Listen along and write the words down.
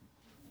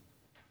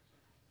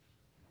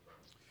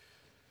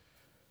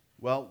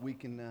Well, we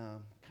can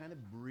kind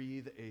of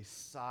breathe a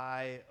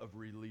sigh of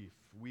relief.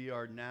 We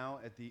are now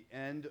at the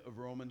end of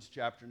Romans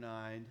chapter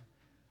 9,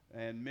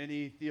 and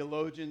many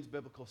theologians,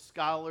 biblical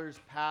scholars,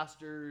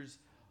 pastors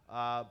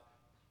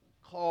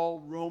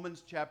call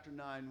Romans chapter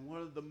 9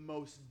 one of the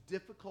most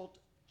difficult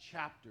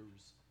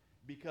chapters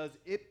because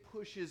it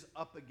pushes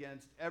up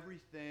against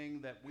everything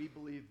that we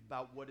believe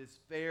about what is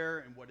fair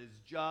and what is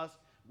just,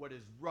 what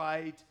is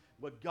right,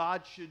 what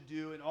God should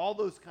do, and all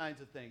those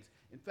kinds of things.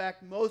 In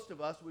fact, most of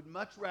us would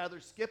much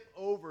rather skip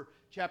over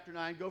chapter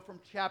 9, go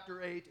from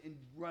chapter 8, and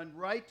run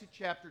right to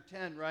chapter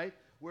 10, right?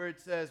 Where it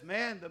says,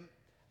 man,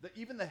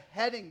 even the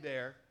heading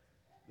there,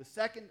 the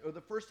second or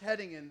the first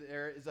heading in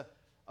there is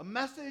a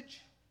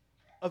message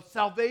of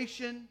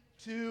salvation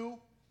to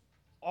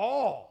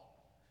all.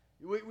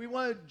 We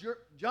want to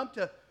jump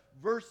to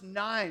verse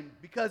 9,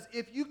 because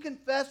if you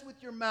confess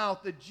with your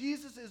mouth that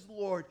Jesus is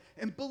Lord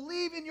and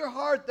believe in your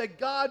heart that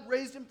God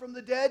raised him from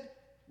the dead,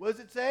 what does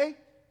it say?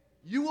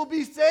 You will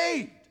be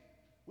saved.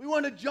 We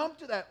want to jump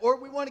to that, or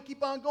we want to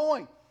keep on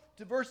going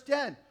to verse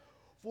 10.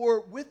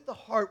 For with the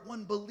heart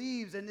one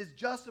believes and is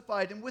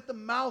justified, and with the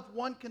mouth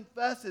one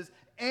confesses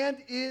and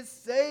is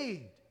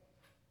saved.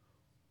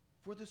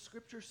 For the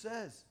scripture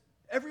says,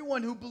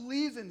 everyone who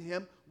believes in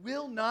him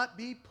will not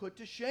be put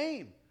to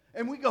shame.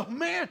 And we go,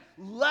 man,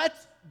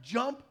 let's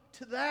jump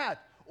to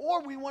that.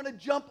 Or we want to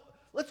jump,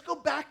 let's go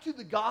back to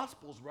the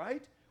Gospels,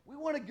 right? We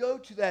want to go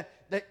to that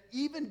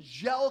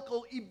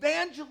evangelical,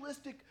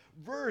 evangelistic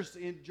verse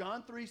in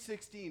John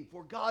 3:16.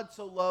 For God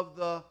so loved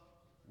the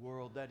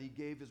world that he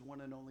gave his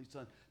one and only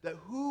Son, that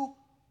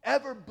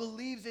whoever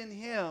believes in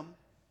him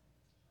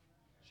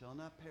shall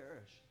not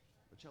perish,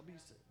 but shall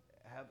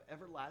have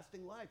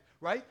everlasting life,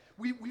 right?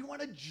 We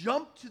want to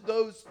jump to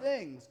those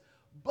things,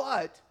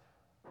 but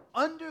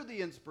under the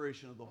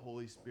inspiration of the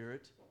Holy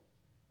Spirit,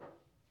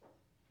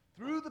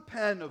 through the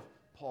pen of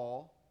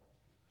Paul,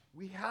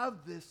 we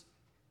have this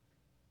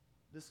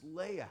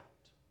layout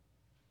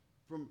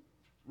from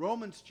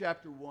Romans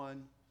chapter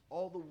 1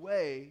 all the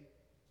way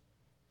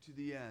to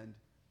the end,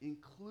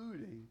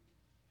 including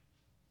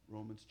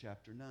Romans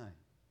chapter 9.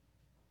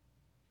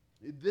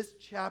 This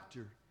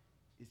chapter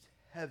is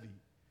heavy.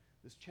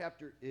 This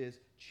chapter is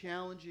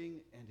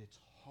challenging and it's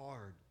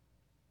hard.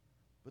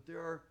 But there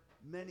are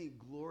many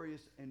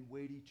glorious and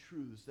weighty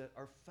truths that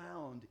are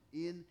found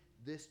in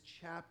this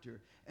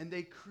chapter, and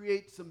they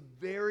create some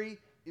very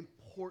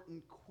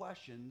important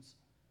questions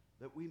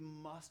that we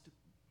must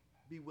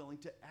be willing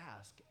to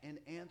ask and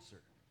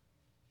answer.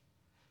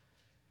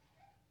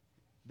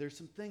 There's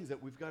some things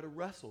that we've got to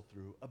wrestle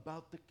through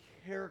about the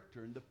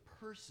character and the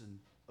person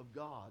of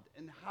God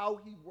and how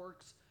he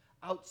works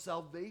out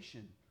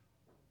salvation.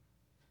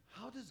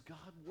 How does God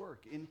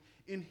work?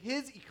 In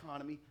his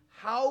economy,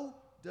 how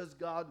does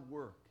God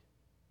work?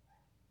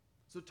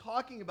 So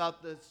talking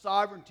about the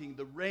sovereignty,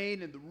 the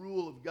reign, and the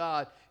rule of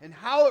God, and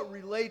how it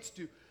relates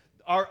to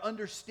our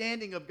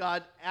understanding of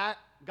God's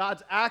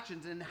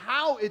actions, and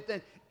how it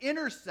then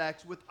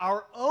intersects with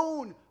our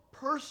own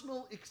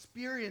personal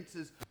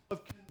experiences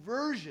of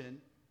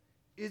conversion,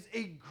 is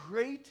a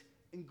great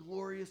and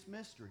glorious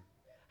mystery.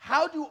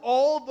 How do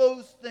all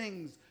those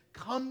things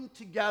come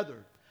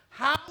together?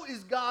 How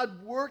is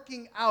God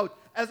working out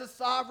as a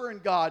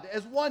sovereign God,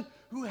 as one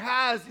who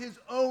has his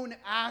own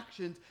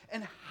actions?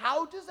 And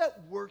how does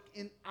that work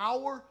in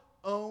our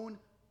own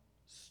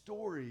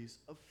stories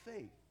of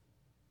faith?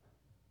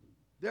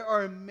 There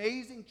are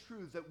amazing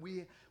truths that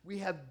we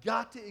have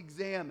got to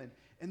examine.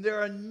 And there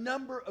are a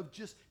number of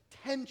just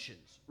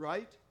tensions,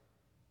 right?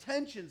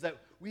 Tensions that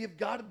we have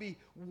got to be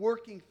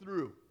working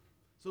through.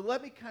 So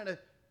let me kind of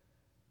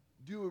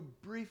do a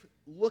brief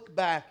look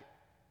back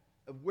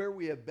of where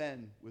we have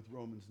been with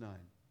Romans 9.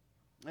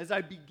 As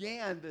I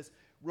began this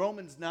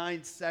Romans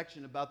 9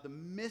 section about the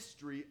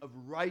mystery of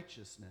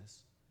righteousness,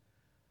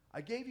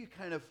 I gave you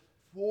kind of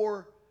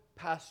 4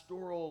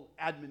 pastoral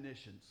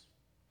admonitions,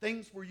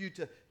 things for you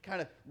to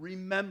kind of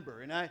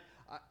remember. And I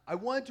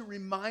wanted to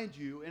remind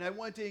you, and I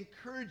wanted to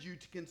encourage you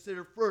to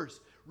consider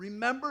first,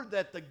 remember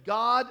that the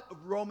God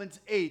of Romans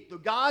 8, the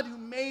God who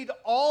made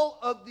all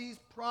of these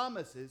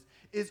promises,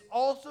 is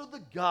also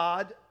the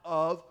God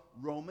of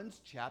Romans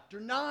chapter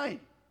 9.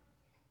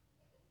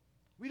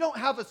 We don't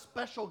have a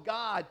special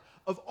God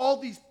of all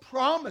these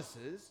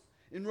promises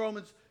in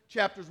Romans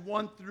chapters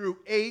 1 through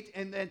 8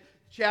 and then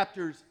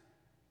chapters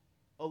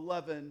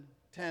 11,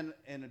 10,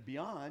 and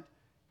beyond.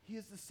 He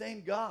is the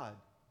same God,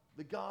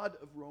 the God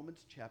of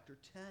Romans chapter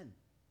 10.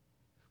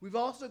 We've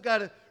also got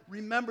to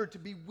remember to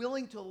be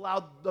willing to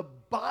allow the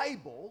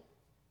Bible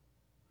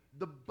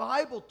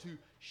to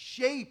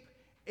shape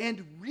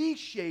and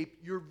reshape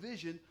your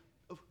vision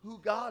of who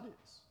God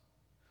is.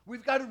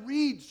 We've got to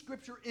read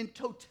Scripture in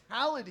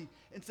totality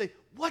and say,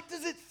 what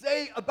does it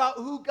say about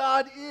who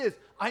God is?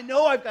 I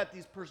know I've got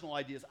these personal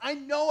ideas. I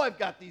know I've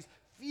got these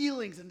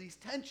feelings and these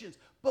tensions.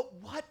 But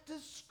what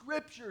does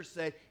Scripture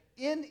say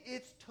in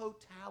its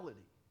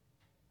totality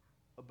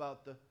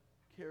about the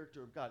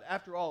character of God?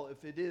 After all,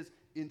 if it is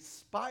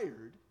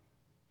inspired,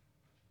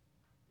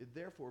 it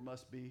therefore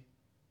must be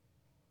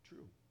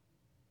true.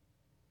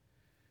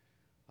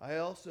 I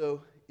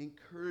also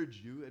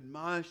encourage you,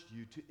 admonish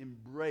you to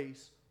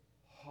embrace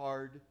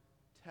hard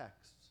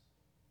texts.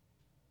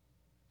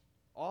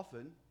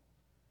 Often,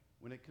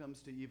 when it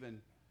comes to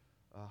even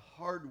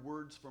hard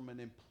words from an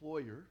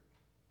employer,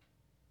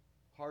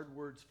 hard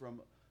words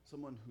from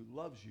someone who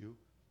loves you,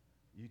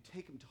 you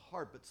take them to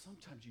heart, but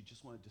sometimes you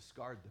just want to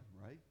discard them,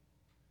 right?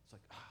 It's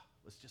like,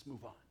 let's just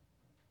move on.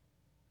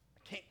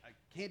 I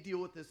can't deal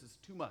with this. It's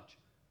too much.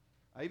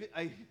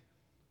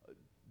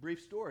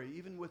 Brief story,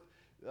 even with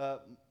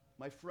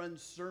my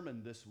friend's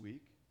sermon this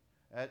week,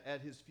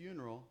 at his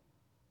funeral,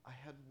 I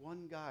had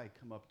one guy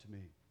come up to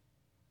me.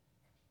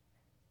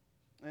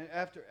 And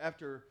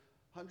after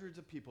hundreds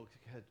of people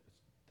had,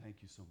 thank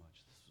you so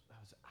much. That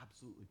was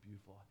absolutely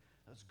beautiful.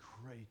 That was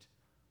great.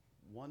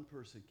 One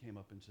person came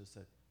up and just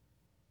said,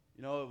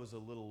 it was a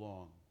little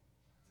long.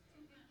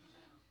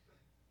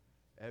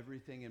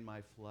 Everything in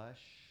my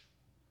flesh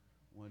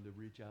wanted to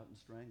reach out and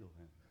strangle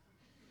him.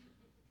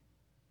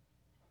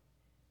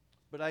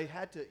 But I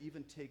had to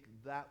even take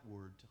that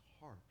word to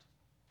heart,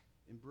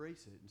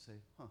 embrace it, and say,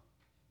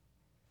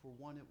 for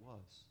one it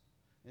was.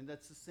 And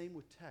that's the same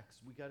with text.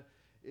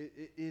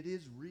 It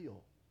is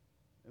real,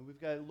 and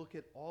we've got to look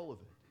at all of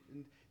it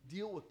and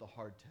deal with the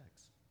hard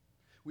text.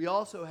 We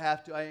also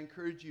have to, I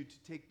encourage you to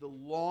take the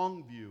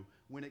long view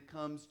when it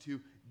comes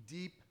to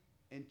deep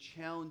and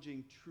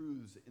challenging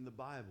truths in the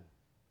Bible.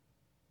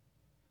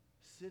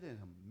 Sit in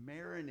them,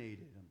 marinate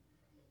in them.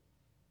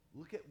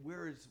 Look at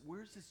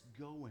where's this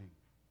going?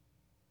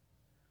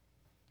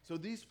 So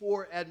these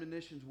 4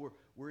 admonitions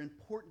were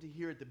important to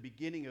hear at the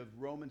beginning of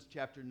Romans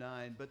chapter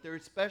 9, but they're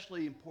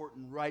especially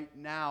important right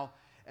now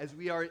as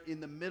we are in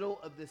the middle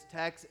of this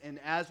text and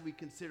as we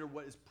consider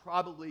what is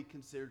probably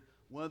considered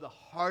one of the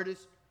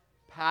hardest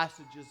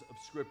passages of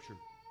Scripture.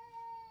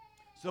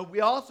 So we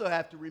also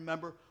have to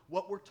remember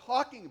what we're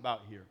talking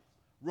about here.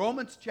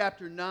 Romans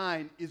chapter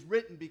 9 is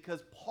written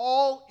because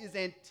Paul is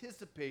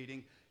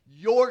anticipating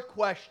your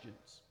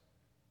questions,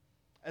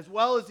 as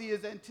well as he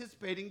is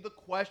anticipating the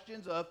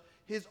questions of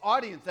his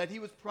audience that he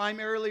was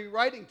primarily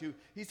writing to.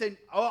 He said,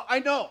 I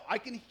know, I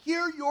can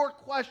hear your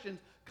questions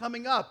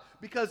coming up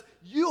because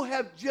you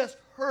have just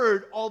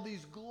heard all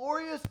these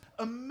glorious,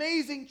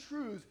 amazing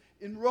truths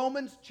in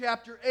Romans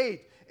chapter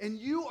 8, and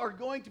you are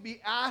going to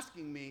be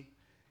asking me,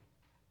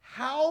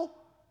 how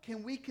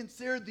can we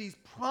consider these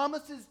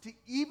promises to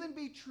even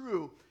be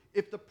true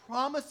if the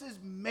promises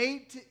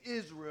made to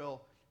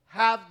Israel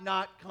have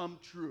not come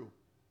true?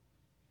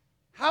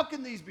 How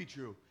can these be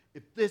true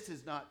if this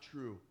is not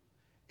true?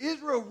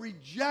 Israel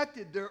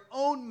rejected their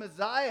own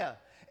Messiah,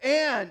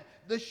 and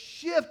the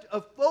shift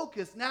of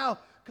focus now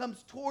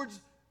comes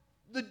towards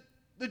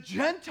the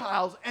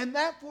Gentiles, and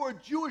that for a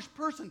Jewish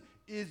person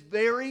is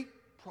very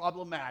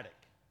problematic.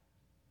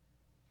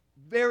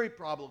 Very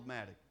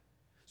problematic.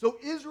 So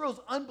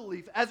Israel's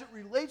unbelief as it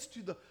relates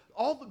to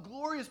all the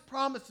glorious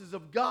promises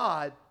of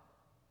God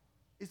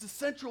is a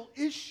central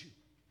issue.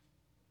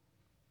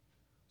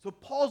 So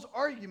Paul's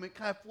argument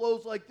kind of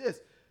flows like this.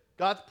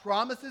 God's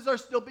promises are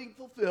still being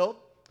fulfilled.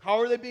 How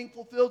are they being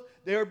fulfilled?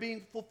 They are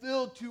being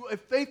fulfilled to a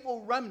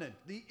faithful remnant,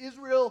 the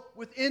Israel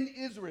within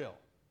Israel,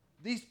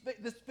 this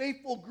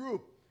faithful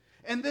group.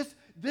 And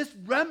this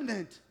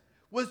remnant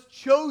was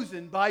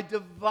chosen by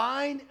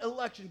divine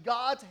election,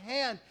 God's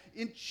hand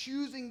in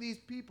choosing these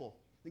people.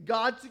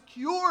 God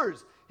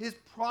secures his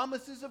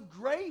promises of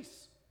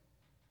grace.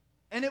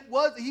 And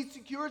he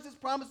secures his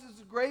promises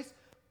of grace.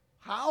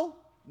 How?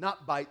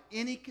 Not by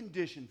any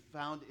condition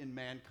found in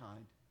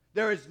mankind.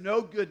 There is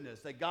no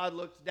goodness that God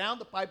looks down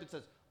the pipe and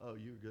says, oh,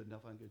 you're good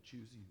enough, I'm going to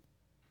choose you.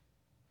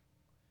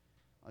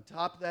 On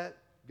top of that,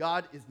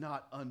 God is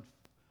not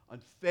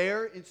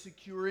unfair in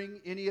securing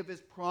any of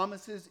his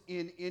promises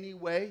in any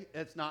way.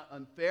 It's not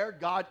unfair.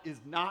 God is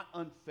not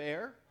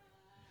unfair.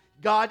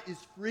 God is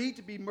free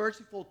to be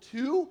merciful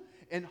to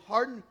and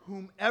harden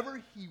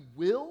whomever he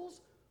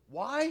wills.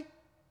 Why?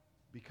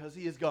 Because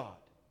he is God.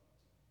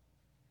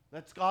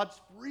 That's God's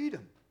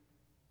freedom.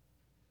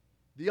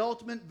 The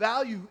ultimate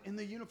value in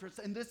the universe,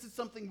 and this is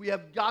something we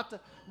have got to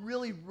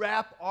really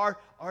wrap our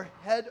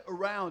head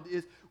around,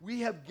 is we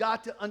have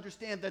got to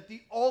understand that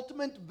the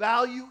ultimate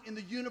value in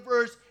the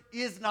universe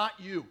is not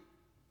you.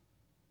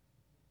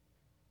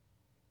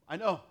 I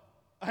know.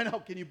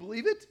 Can you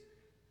believe it?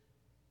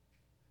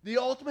 The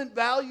ultimate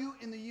value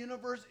in the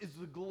universe is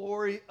the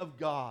glory of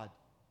God.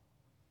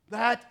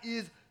 That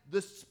is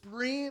the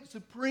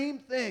supreme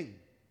thing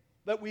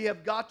that we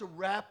have got to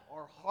wrap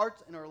our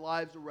hearts and our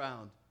lives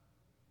around.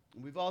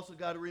 And we've also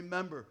got to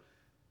remember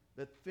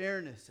that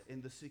fairness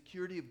and the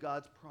security of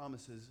God's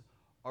promises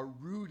are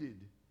rooted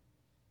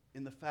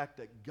in the fact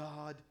that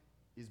God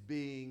is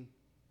being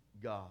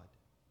God.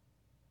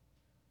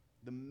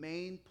 The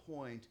main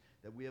point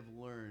that we have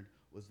learned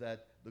was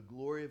that the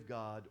glory of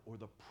God, or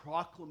the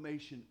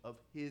proclamation of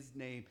his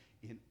name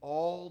in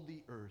all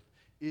the earth,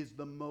 is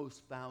the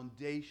most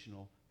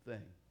foundational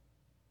thing.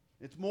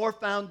 It's more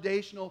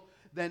foundational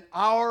than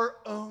our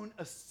own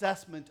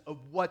assessment of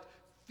what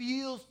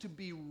feels to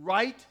be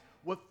right,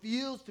 what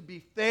feels to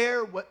be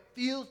fair, what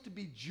feels to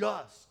be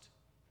just.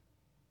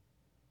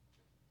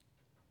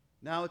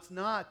 Now, it's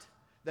not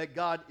that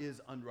God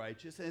is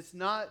unrighteous, and it's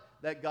not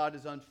that God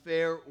is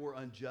unfair or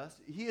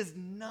unjust. He is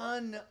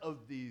none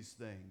of these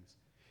things.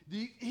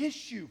 The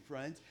issue,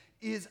 friends,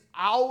 is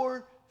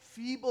our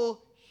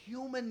feeble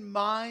human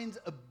mind's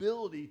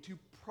ability to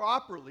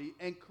properly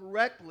and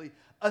correctly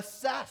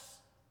assess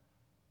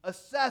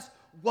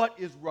what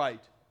is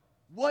right,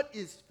 what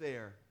is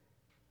fair,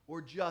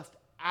 or just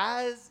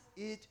as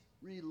it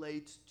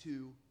relates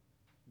to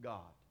God.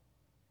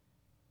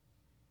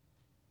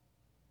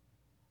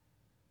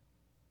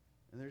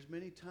 And there's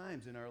many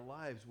times in our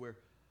lives where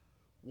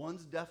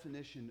one's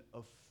definition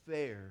of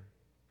fair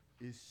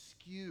is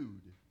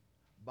skewed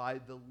by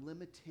the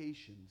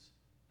limitations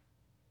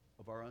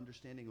of our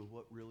understanding of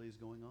what really is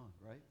going on,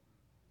 right?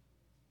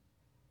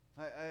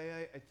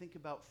 I think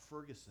about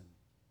Ferguson,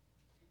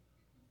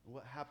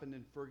 what happened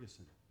in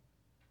Ferguson.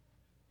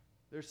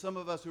 There's some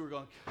of us who are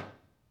going,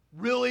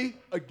 really?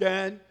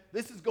 Again?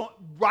 This is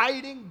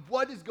rioting?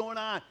 What is going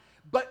on?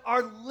 But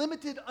our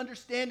limited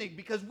understanding,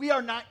 because we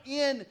are not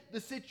in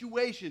the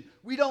situation,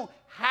 we don't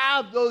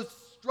have those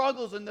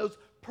struggles and those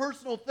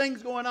personal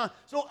things going on.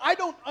 So I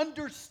don't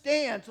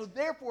understand. So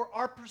therefore,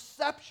 our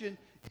perception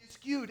is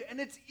skewed. And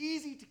it's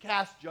easy to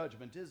cast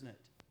judgment, isn't it?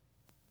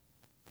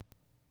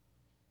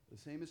 The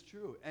same is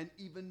true, and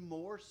even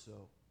more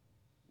so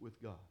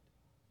with God.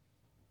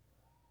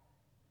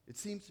 It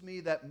seems to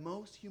me that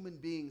most human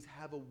beings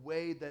have a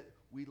way that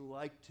we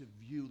like to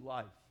view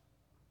life.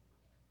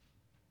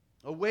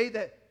 A way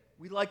that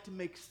we like to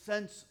make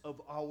sense of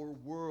our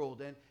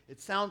world. And it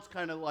sounds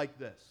kind of like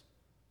this.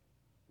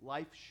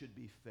 Life should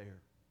be fair.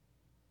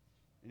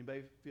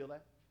 Anybody feel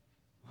that?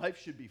 Life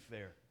should be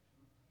fair.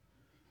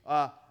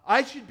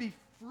 I should be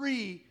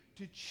free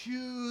to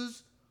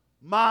choose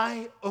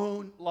my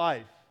own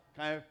life.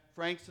 Kind of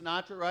Frank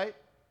Sinatra, right?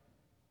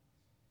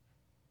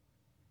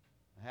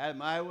 I had it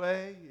my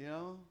way, you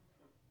know.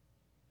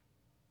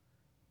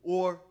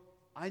 Or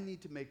I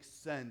need to make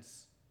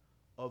sense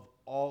of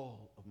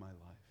all of my life.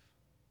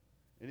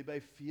 Anybody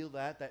feel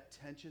that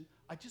tension?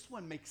 I just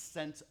want to make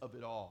sense of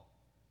it all.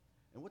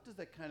 And what does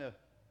that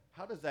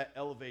how does that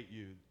elevate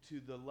you to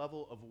the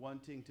level of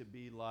wanting to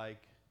be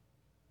like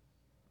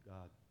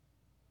God?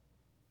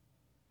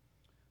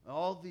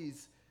 All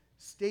these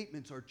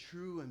statements are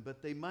true,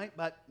 but they might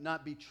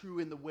not be true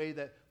in the way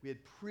that we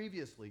had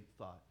previously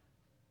thought.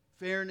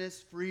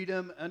 Fairness,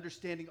 freedom,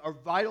 understanding are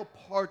vital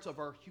parts of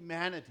our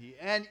humanity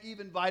and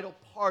even vital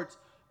parts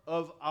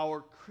of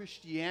our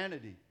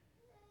Christianity.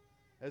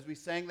 As we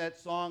sang that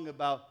song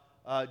about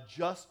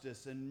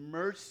justice and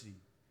mercy,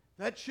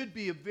 that should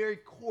be a very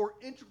core,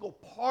 integral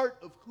part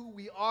of who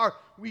we are.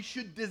 We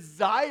should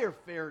desire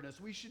fairness.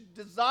 We should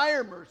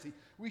desire mercy.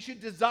 We should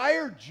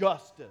desire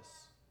justice.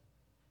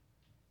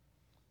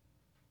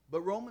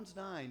 But Romans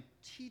 9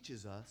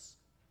 teaches us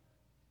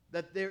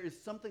that there is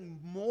something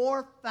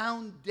more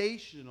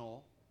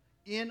foundational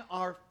in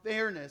our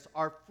fairness,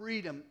 our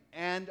freedom,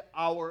 and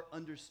our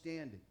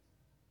understanding.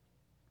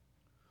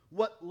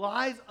 What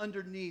lies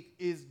underneath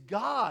is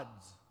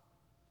God's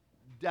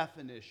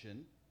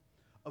definition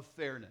of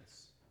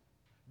fairness,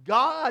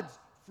 God's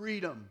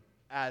freedom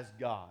as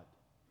God,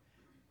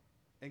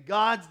 and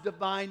God's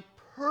divine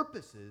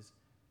purposes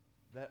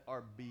that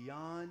are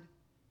beyond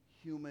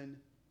human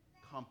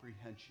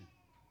comprehension.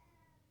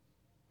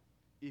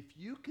 If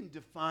you can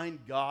define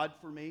God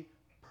for me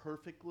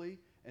perfectly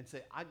and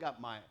say, I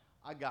got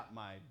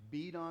my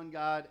beat on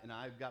God and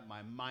I've got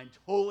my mind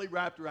totally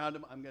wrapped around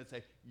him, I'm going to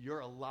say,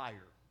 you're a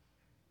liar.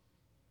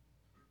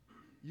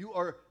 You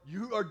are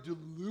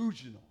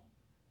delusional.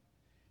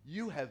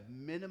 You have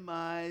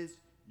minimized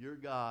your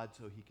God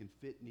so he can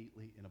fit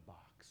neatly in a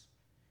box.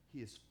 He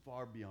is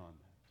far beyond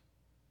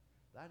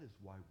that. That is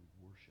why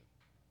we worship.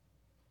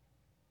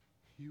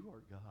 You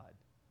are God.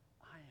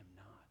 I am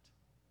not.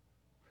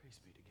 Praise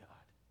be to God.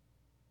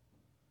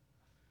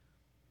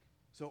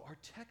 So our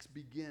text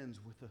begins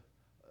with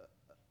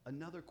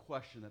another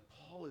question that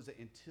Paul is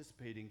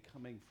anticipating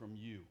coming from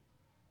you.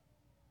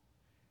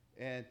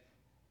 And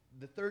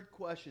the third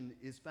question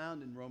is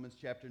found in Romans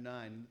chapter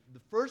 9.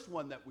 The first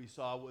one that we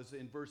saw was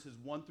in verses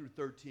 1 through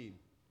 13.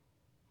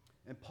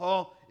 And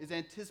Paul is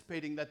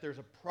anticipating that there's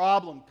a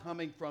problem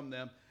coming from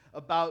them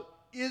about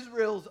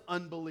Israel's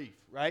unbelief,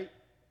 right?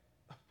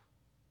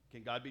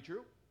 Can God be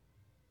true?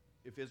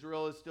 If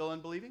Israel is still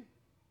unbelieving,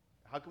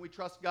 how can we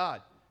trust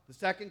God? The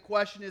second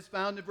question is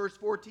found in verse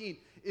 14.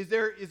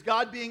 Is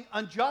God being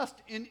unjust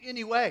in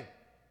any way?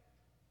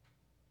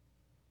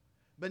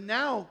 But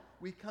now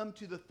we come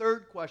to the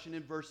third question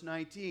in verse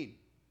 19.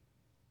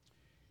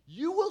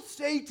 You will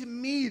say to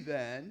me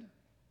then,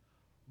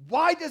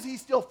 why does he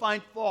still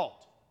find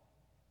fault?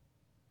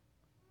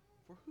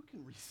 For who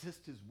can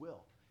resist his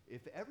will?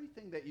 If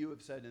everything that you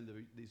have said in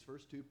these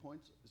first 2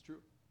 points is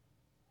true,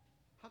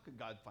 how could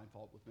God find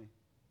fault with me?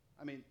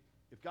 I mean,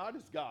 if God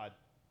is God,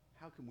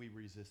 how can we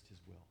resist his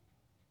will?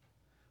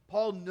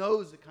 Paul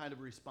knows the kind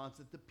of response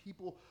that the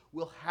people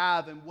will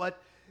have and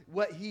what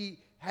he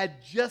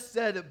had just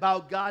said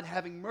about God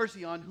having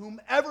mercy on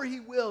whomever he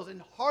wills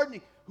and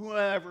hardening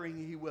whomever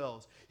he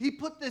wills. He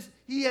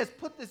has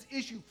put this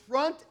issue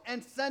front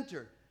and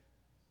center.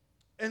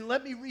 And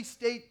let me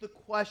restate the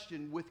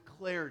question with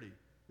clarity.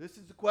 This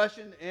is the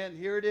question, and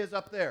here it is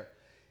up there.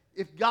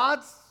 If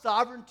God's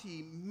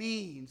sovereignty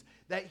means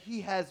that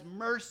he has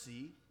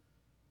mercy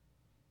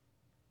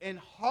and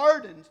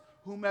hardens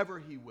whomever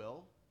he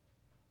will,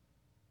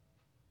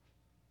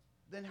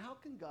 then how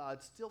can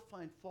God still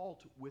find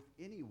fault with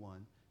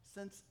anyone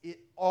since it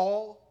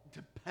all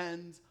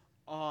depends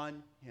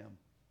on him?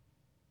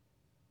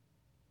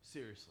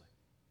 Seriously.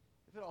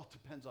 If it all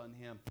depends on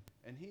him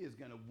and he is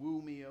going to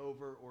woo me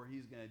over or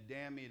he's going to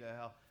damn me to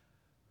hell,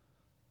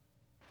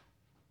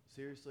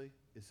 seriously,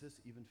 is this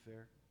even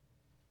fair?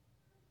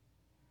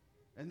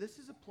 And this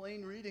is a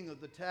plain reading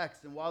of the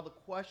text, and while the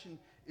question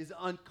is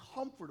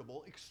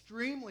uncomfortable,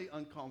 extremely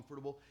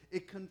uncomfortable,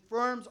 it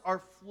confirms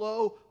our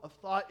flow of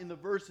thought in the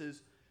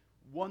verses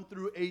 1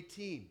 through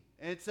 18.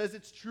 And it says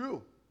it's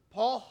true.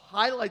 Paul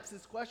highlights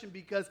this question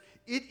because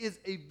it is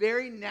a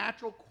very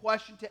natural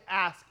question to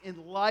ask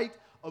in light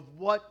of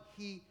what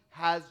he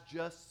has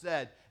just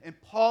said. And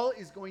Paul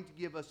is going to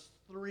give us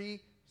 3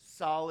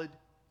 solid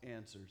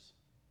answers.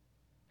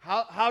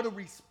 How to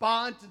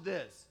respond to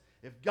this.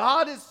 If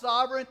God is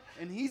sovereign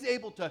and he's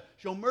able to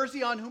show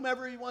mercy on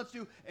whomever he wants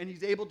to, and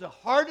he's able to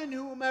harden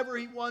whomever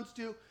he wants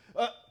to,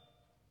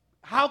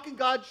 how can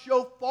God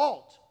show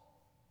fault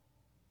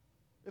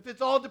if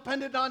it's all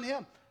dependent on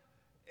him?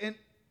 And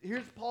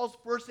here's Paul's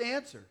first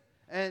answer,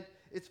 and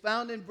it's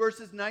found in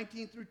verses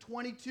 19 through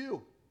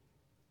 22.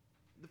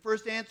 The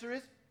first answer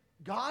is,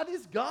 God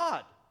is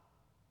God.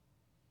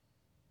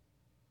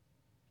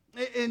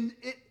 And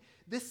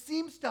this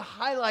seems to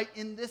highlight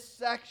in this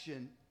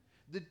section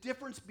the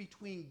difference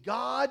between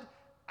God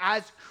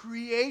as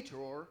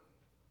creator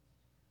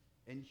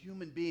and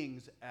human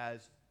beings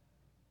as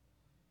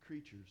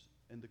creatures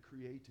and the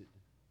created.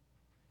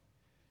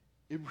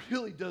 It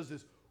really does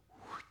this.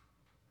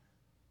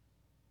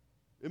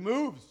 It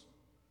moves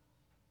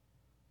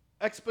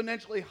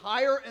exponentially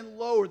higher and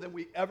lower than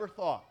we ever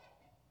thought.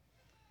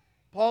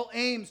 Paul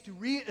aims to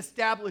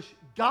reestablish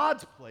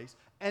God's place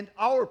and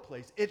our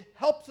place. It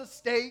helps us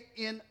stay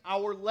in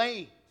our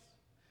lanes.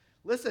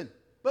 Listen,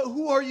 but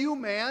who are you,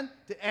 man,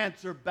 to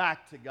answer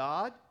back to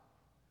God?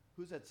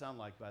 Who's that sound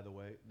like, by the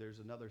way? There's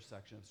another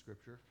section of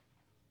Scripture.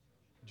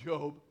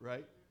 Job,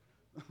 right?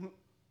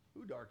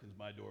 Who darkens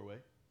my doorway?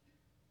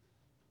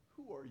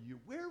 Who are you?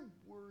 Where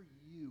were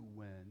you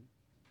when?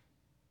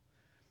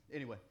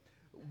 Anyway,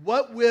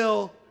 what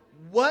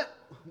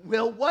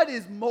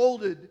is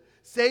molded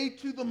say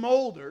to the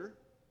molder,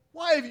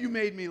 why have you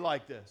made me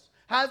like this?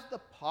 Has the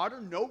potter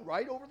no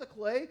right over the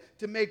clay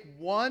to make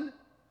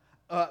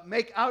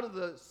out of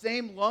the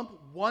same lump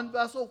one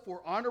vessel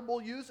for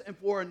honorable use and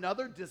for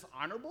another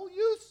dishonorable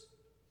use?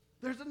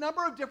 There's a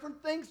number of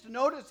different things to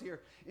notice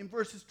here in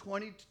verses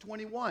 20 to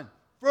 21.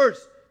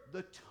 First,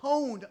 the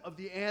tone of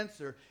the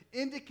answer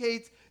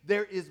indicates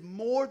there is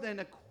more than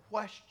a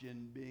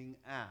question being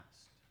asked.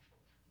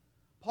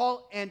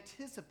 Paul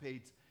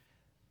anticipates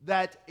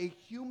that a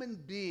human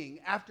being,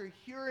 after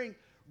hearing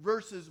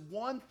verses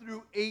 1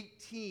 through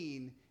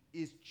 18,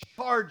 is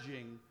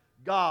charging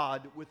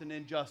God with an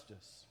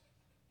injustice.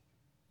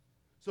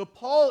 So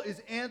Paul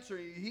is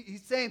answering,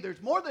 he's saying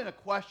there's more than a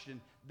question,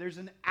 there's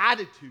an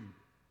attitude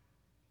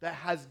that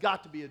has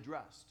got to be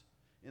addressed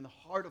in the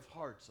heart of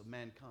hearts of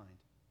mankind.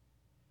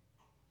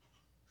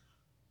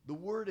 The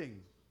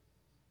wording,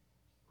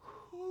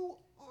 who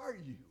are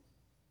you,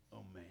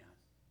 oh man?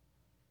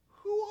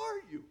 Who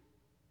are you?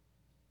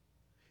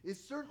 Is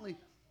certainly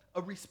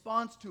a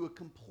response to a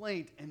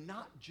complaint and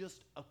not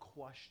just a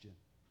question.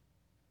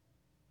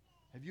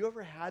 Have you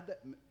ever had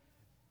that?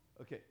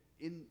 Okay,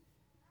 in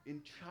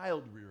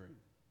child rearing,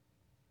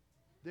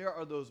 there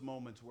are those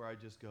moments where I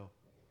just go,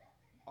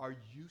 are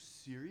you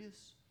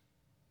serious?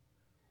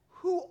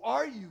 Who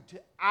are you to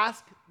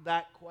ask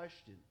that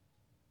question?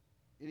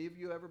 Any of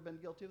you ever been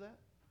guilty of that?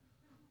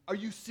 Are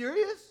you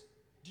serious?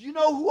 Do you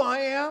know who I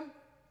am?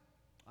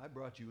 I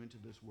brought you into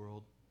this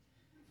world.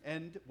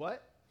 And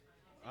what?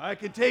 I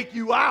can take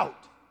you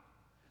out.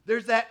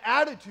 There's that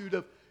attitude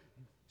of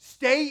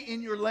stay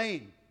in your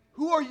lane.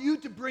 Who are you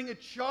to bring a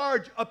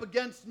charge up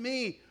against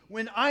me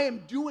when I am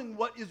doing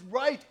what is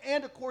right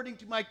and according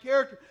to my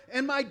character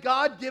and my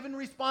God-given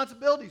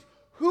responsibilities?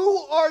 Who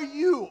are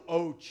you,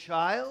 oh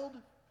child,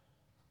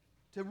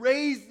 to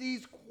raise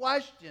these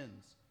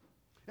questions?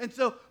 And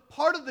so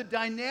part of the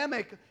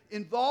dynamic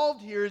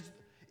involved here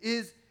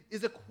is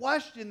a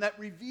question that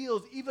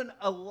reveals even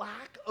a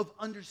lack of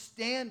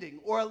understanding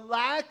or a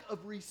lack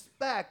of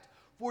respect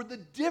for the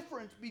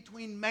difference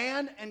between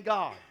man and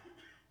God.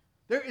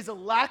 There is a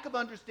lack of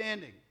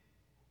understanding.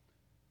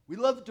 We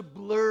love to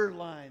blur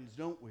lines,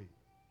 don't we?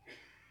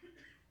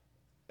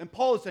 And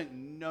Paul is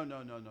saying, no.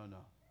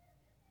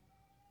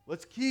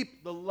 Let's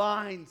keep the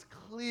lines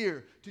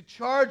clear. To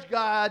charge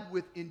God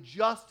with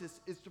injustice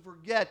is to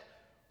forget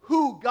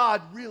who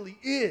God really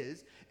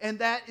is, and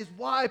that is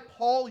why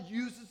Paul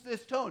uses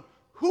this tone.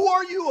 Who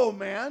are you, oh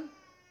man?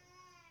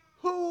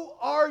 Who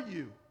are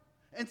you?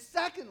 And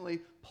secondly,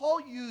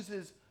 Paul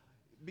uses,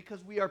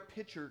 because we are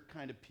picture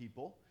kind of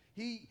people,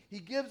 he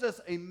gives us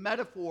a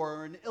metaphor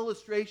or an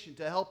illustration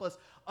to help us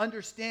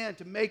understand,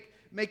 to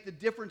make the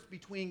difference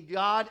between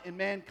God and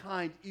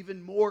mankind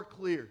even more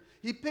clear.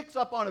 He picks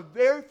up on a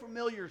very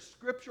familiar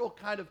scriptural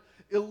kind of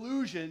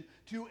allusion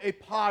to a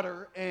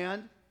potter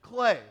and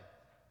clay.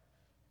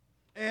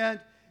 And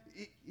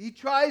he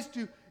tries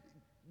to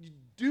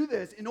do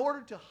this in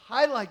order to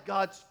highlight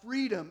God's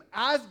freedom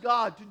as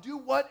God to do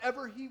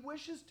whatever he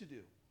wishes to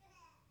do.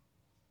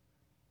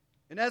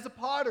 And as a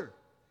potter,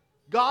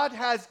 God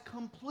has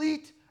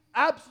complete,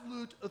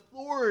 absolute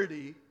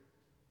authority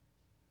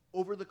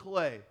over the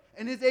clay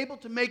and is able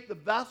to make the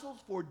vessels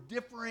for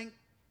differing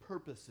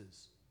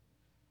purposes.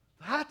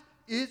 That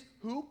is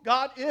who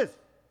God is.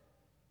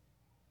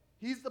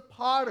 He's the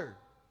potter.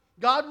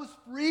 God was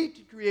free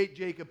to create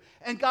Jacob,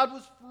 and God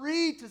was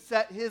free to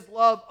set his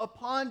love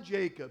upon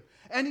Jacob.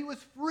 And he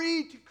was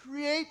free to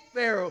create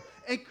Pharaoh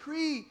and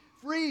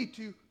free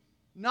to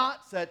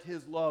not set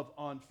his love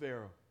on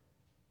Pharaoh.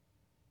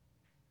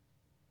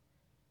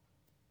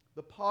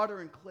 The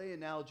potter and clay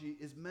analogy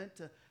is meant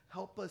to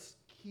help us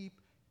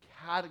keep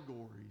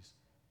categories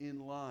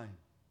in line.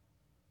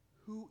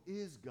 Who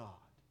is God?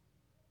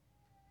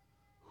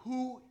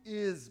 Who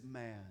is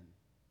man?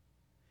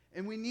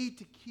 And we need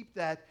to keep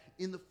that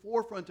in the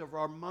forefront of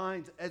our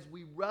minds as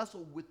we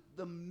wrestle with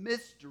the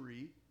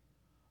mystery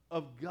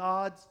of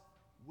God's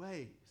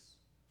ways.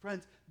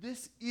 Friends,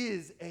 this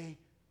is a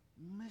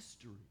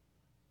mystery.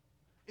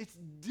 It's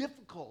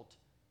difficult.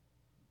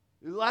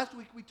 Last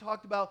week we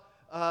talked about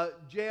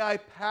J.I.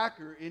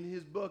 Packer in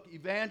his book,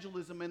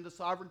 Evangelism and the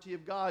Sovereignty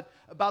of God,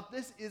 about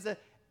this is an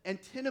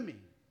antinomy.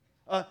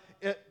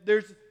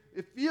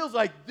 It feels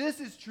like this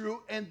is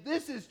true and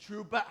this is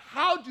true, but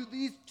how do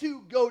these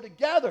two go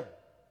together?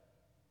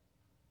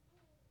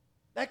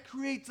 That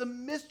creates a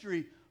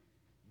mystery,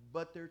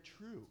 but they're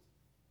true.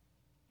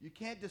 You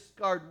can't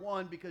discard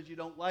one because you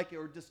don't like it,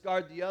 or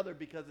discard the other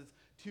because it's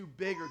too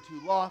big or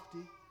too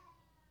lofty.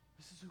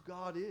 This is who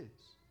God is.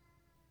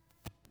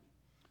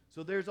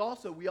 So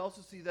we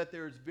also see that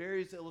there's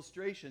various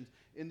illustrations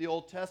in the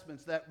Old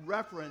Testament that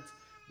reference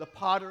the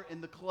potter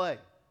and the clay.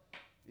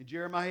 In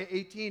Jeremiah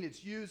 18,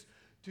 it's used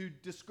to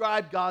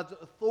describe God's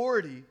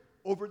authority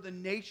over the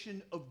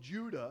nation of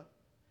Judah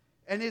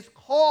and his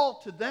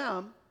call to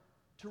them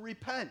to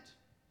repent.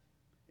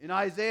 In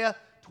Isaiah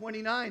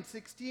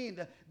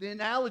 29:16, the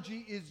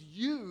analogy is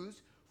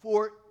used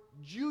for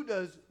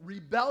Judah's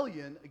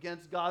rebellion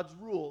against God's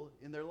rule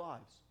in their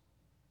lives.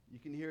 You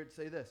can hear it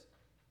say this: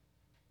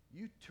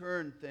 "You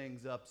turn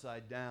things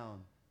upside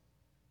down.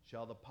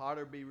 Shall the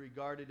potter be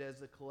regarded as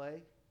the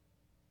clay,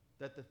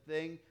 that the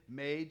thing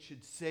made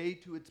should say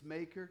to its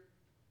maker,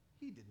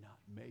 'He did not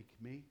make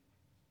me'?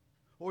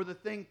 Or the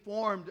thing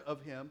formed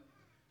of him,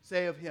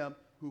 say of him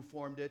who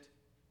formed it,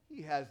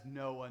 'He has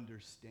no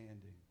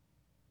understanding.'"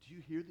 Do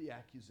you hear the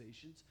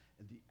accusations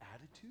and the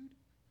attitude?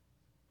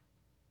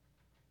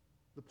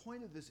 The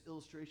point of this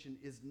illustration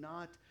is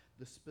not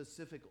the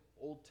specific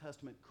Old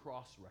Testament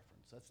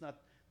cross-reference. That's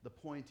not the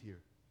point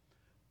here.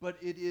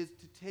 But it is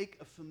to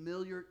take a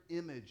familiar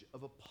image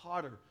of a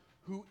potter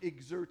who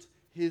exerts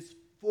his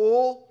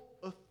full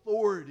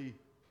authority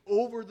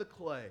over the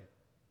clay.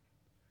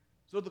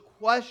 So the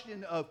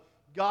question of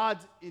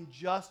God's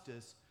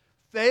injustice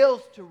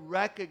fails to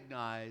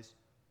recognize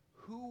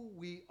who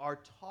we are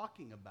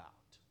talking about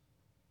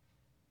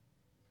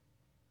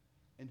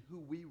and who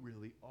we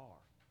really are.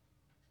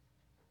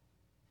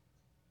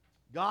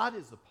 God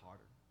is the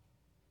potter.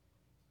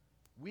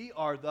 We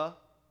are the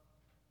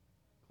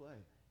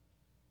clay.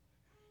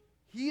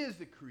 He is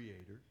the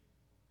creator.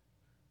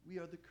 We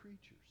are the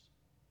creatures.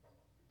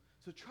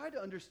 So try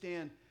to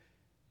understand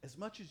as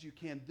much as you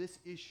can this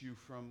issue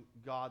from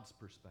God's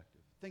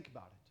perspective. Think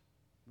about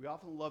it. We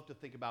often love to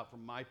think about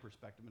from my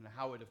perspective and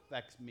how it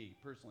affects me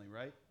personally,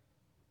 right?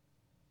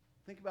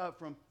 Think about it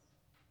from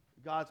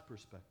God's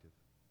perspective.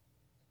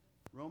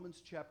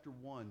 Romans chapter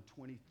 1,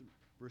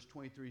 verse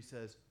 23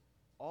 says,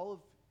 all of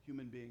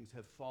human beings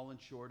have fallen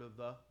short of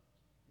the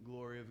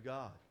glory of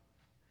God.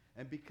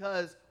 And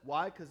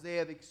why? Because they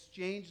have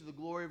exchanged the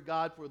glory of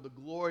God for the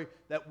glory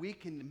that we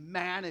can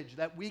manage,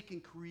 that we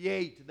can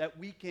create, that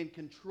we can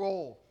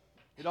control.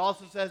 It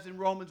also says in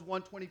Romans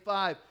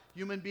 1:25,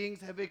 human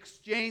beings have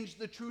exchanged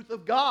the truth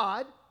of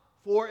God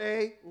for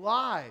a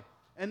lie.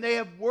 And they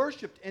have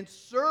worshipped and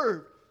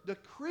served the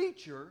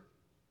creature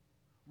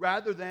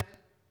rather than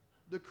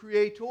the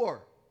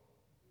Creator.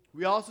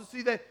 We also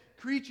see that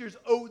creatures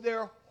owe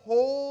their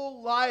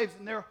whole lives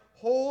and their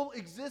whole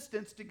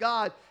existence to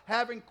God,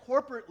 having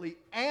corporately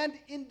and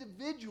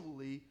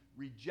individually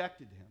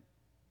rejected Him.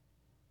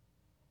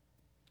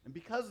 And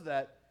because of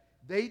that,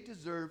 they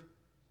deserve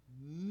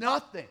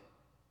nothing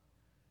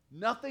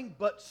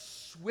but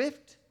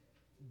swift,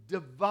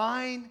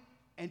 divine,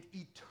 and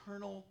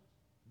eternal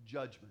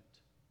judgment.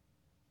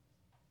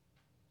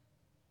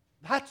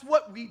 That's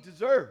what we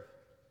deserve.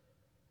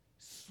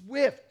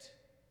 Swift,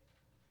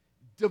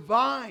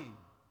 divine,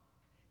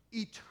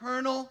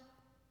 eternal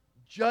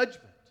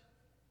judgment.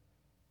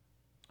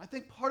 I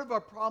think part of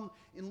our problem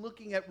in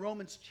looking at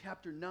Romans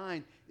chapter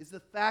 9 is the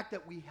fact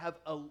that we have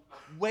a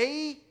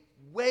way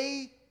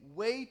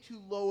too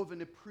low of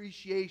an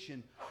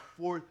appreciation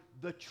for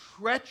the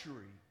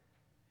treachery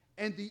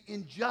and the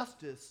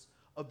injustice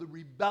of the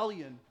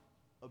rebellion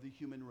of the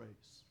human race.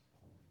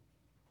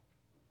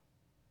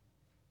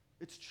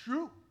 It's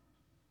true.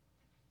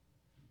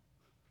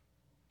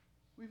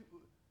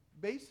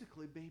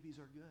 Basically, babies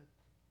are good.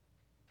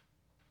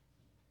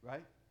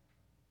 Right?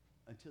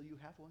 Until you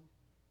have one.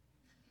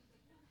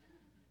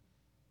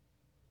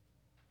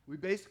 We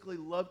basically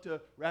love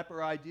to wrap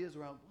our ideas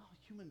around, well,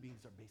 human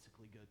beings are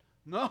basically good.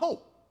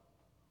 No!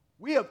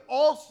 We have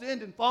all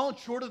sinned and fallen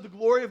short of the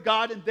glory of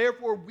God, and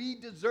therefore we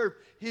deserve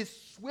His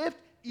swift,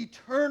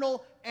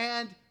 eternal,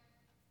 and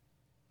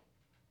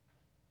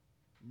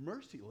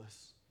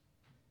merciless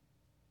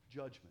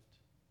judgment.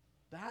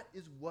 That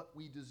is what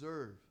we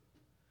deserve.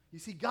 You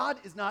see, God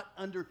is not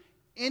under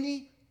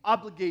any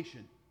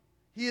obligation.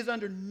 He is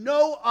under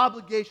no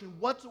obligation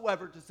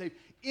whatsoever to save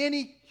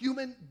any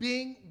human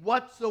being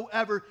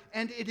whatsoever.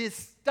 And it is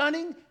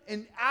stunning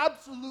and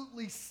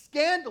absolutely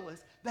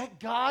scandalous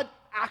that God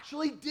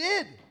actually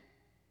did.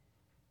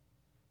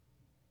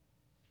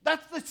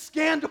 That's the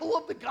scandal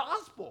of the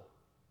gospel.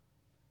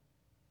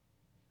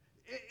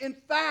 In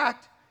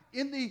fact,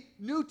 in the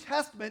New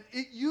Testament,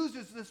 it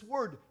uses this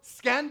word,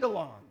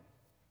 scandalon,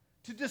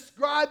 to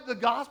describe the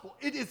gospel.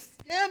 It is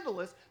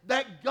scandalous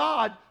that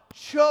God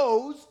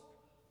chose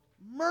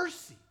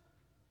mercy.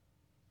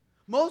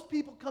 Most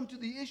people come to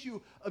the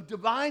issue of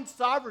divine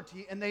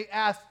sovereignty and they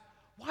ask,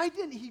 why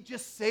didn't He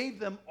just save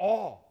them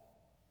all?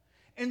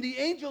 And the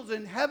angels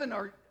in heaven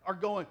are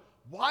going,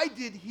 why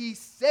did He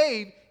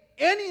save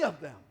any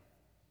of them?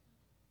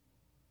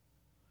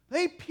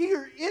 They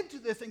peer into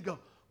this and go,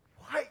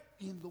 what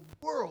in the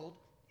world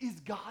is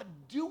God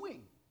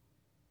doing?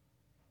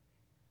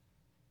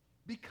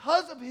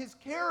 Because of His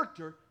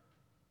character,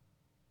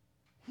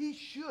 He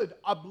should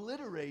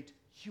obliterate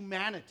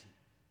humanity.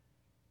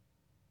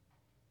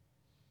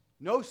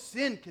 No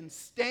sin can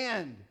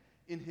stand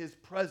in His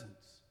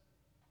presence.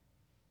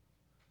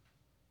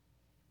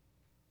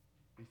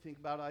 You think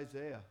about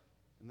Isaiah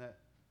and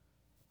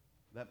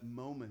that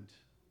moment,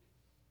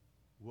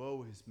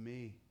 woe is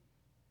me,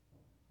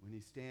 when he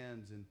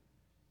stands in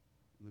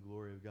the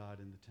glory of God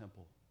in the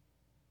temple.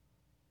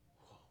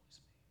 Woe is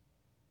me.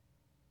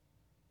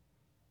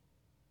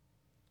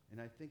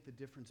 And I think the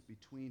difference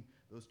between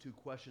those two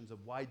questions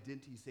of why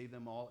didn't He save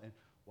them all and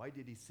why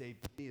did He save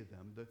any of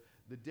them,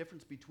 the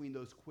difference between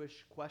those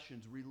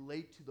questions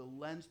relate to the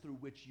lens through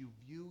which you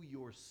view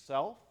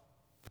yourself,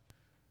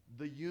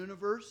 the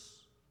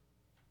universe,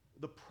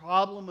 the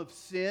problem of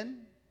sin,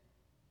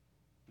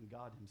 and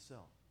God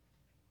Himself.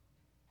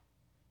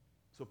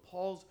 So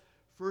Paul's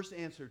first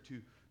answer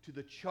to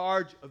the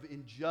charge of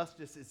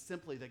injustice is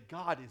simply that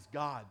God is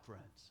God,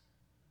 friends.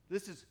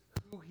 This is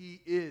who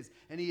He is.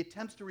 And he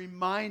attempts to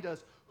remind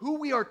us who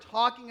we are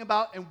talking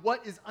about and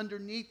what is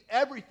underneath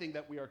everything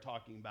that we are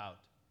talking about.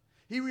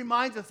 He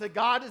reminds us that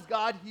God is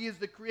God, He is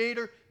the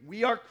creator,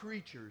 we are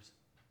creatures.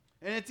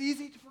 And it's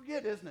easy to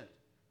forget, isn't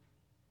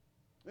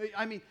it?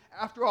 I mean,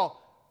 after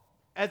all,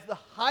 as the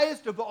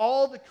highest of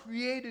all the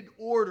created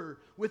order,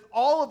 with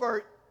all of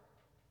our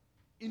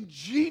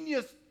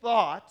ingenious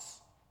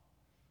thoughts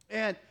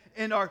and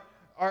our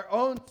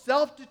own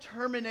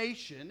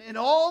self-determination and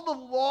all the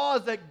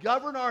laws that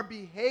govern our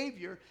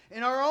behavior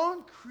and our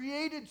own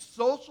created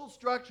social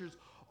structures,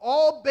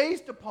 all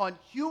based upon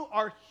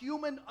our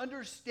human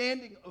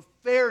understanding of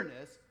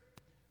fairness,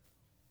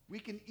 we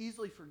can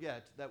easily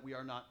forget that we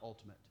are not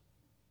ultimate.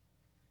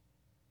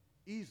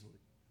 Easily.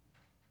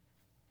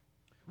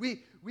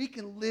 We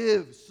can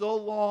live so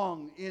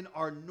long in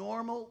our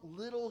normal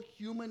little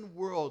human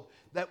world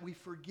that we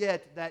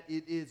forget that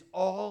it is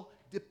all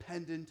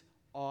dependent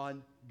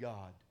on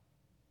God.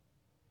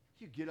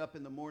 You get up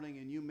in the morning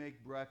and you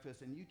make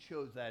breakfast and you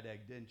chose that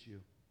egg, didn't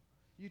you?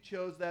 You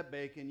chose that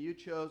bacon. You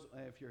chose,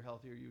 if you're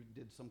healthier, you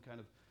did some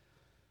kind of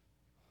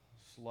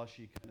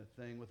slushy kind of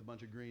thing with a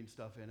bunch of green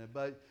stuff in it.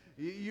 But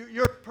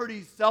you're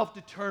pretty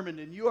self-determined,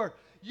 and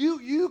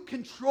you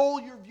control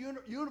your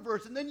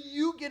universe. And then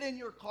you get in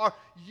your car.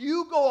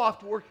 You go off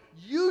to work.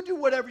 You do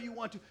whatever you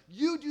want to.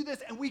 You do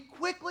this, and we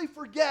quickly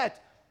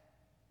forget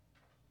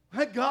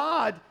that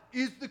God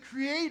is the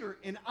creator,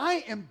 and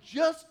I am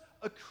just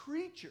a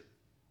creature.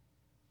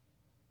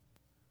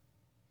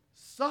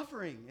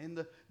 Suffering and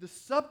the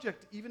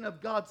subject even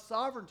of God's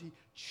sovereignty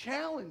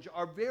challenge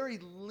our very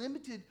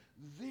limited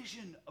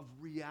vision of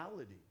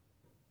reality.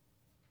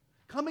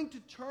 Coming to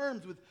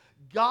terms with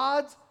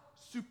God's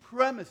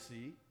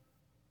supremacy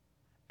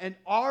and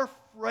our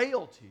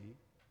frailty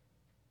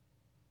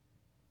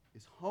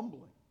is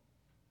humbling.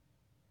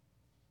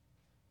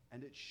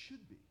 And it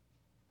should be.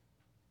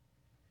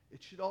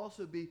 It should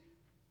also be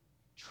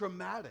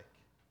traumatic,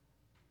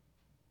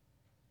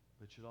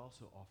 but should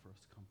also offer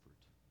us comfort.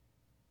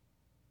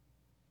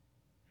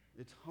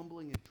 It's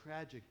humbling and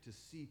tragic to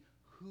see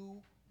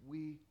who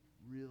we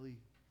really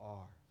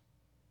are.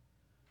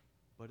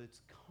 But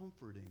it's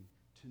comforting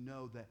to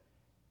know that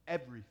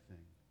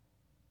everything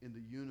in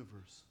the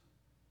universe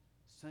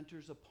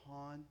centers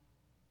upon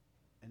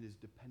and is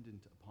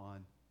dependent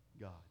upon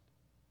God.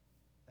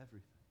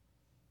 Everything.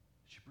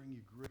 It should bring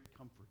you great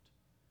comfort.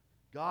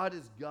 God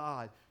is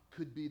God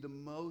could be the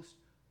most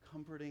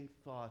comforting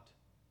thought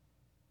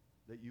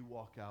that you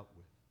walk out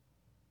with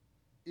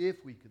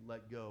if we could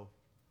let go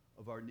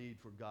of our need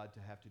for God to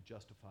have to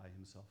justify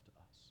himself to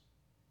us.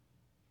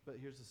 But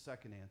here's the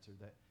second answer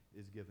that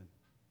is given.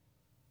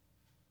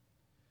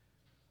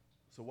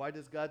 So why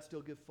does God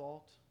still give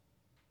fault?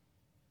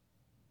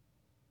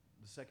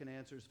 The second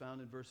answer is found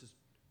in verses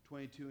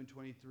 22 and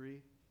 23.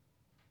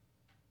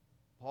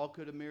 Paul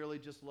could have merely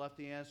just left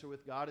the answer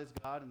with God is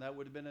God, and that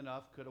would have been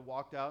enough. Could have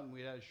walked out and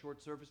we had a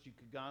short service. You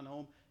could have gone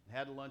home and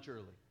had lunch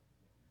early.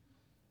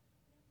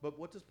 But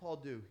what does Paul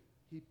do?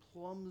 He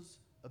plumbs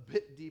a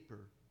bit deeper,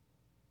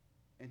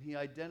 and he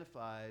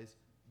identifies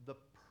the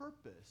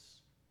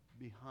purpose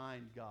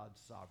behind God's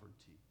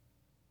sovereignty.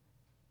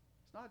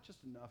 It's not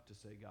just enough to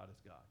say God is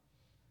God.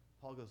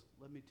 Paul goes,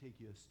 let me take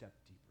you a step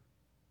deeper.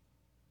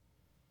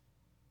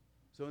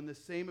 So in the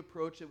same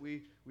approach that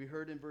we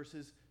heard in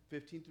verses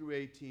 15 through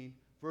 18,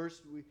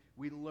 first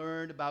we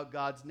learned about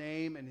God's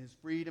name and his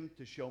freedom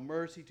to show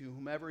mercy to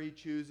whomever he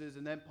chooses.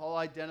 And then Paul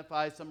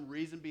identifies some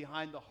reason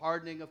behind the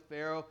hardening of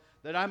Pharaoh,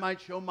 that I might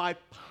show my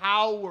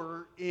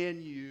power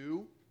in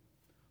you.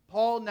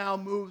 Paul now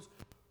moves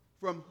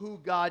from who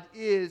God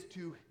is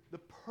to the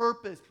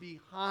purpose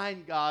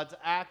behind God's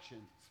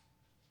actions.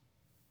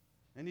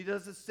 And he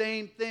does the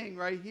same thing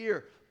right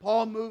here.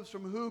 Paul moves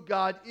from who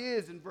God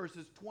is in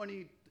verses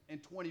 20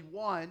 and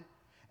 21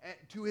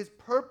 to his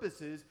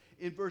purposes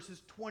in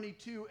verses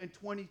 22 and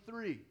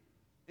 23.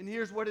 And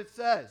here's what it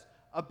says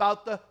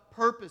about the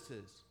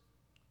purposes.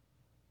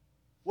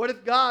 What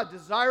if God,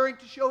 desiring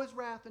to show his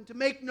wrath and to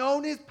make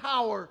known his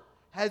power,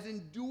 has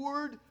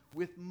endured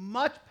with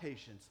much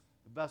patience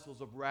the vessels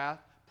of wrath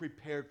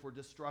prepared for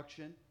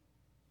destruction,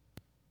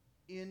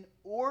 in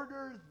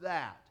order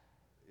that,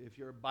 if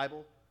you're a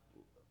Bible,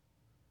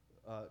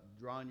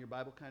 draw in your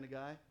Bible kind of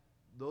guy,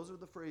 those are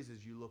the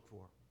phrases you look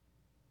for,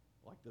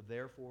 like the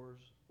therefores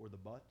or the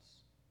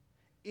buts.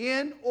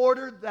 In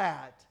order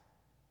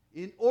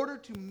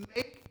to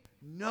make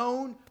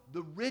known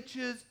the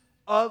riches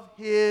of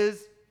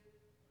his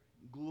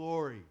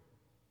glory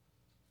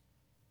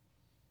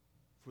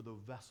for the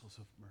vessels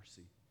of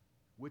mercy,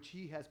 which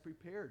he has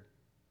prepared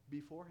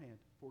beforehand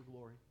for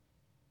glory.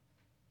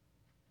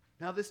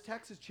 Now, this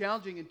text is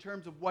challenging in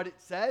terms of what it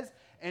says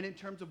and in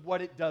terms of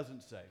what it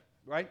doesn't say,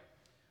 right?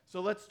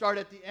 So let's start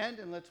at the end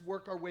and let's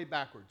work our way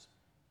backwards.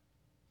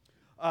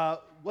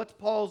 What's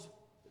Paul's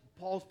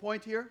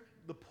point here?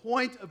 The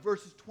point of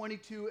verses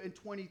 22 and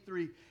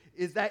 23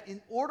 is that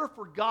in order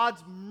for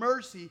God's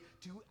mercy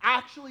to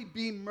actually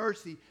be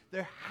mercy,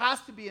 there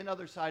has to be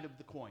another side of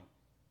the coin.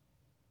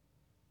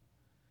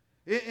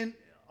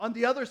 On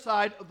the other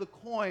side of the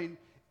coin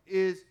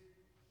is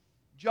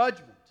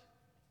judgment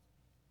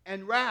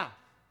and wrath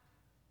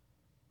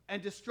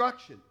and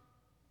destruction.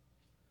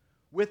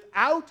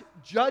 Without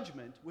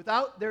judgment,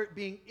 without there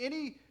being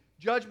any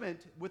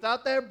judgment,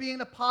 without there being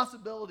a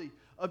possibility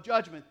of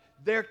judgment,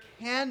 there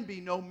can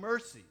be no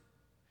mercy.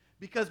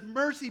 Because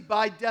mercy,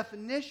 by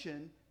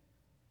definition,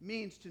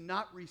 means to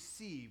not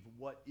receive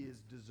what is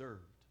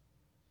deserved.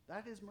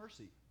 That is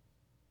mercy.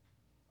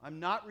 I'm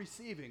not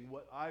receiving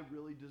what I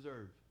really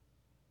deserve.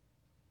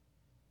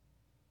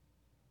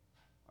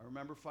 I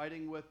remember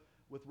fighting with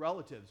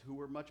relatives who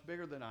were much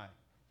bigger than I.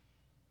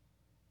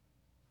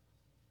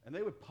 And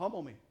they would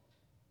pummel me.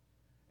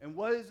 And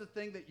what is the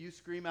thing that you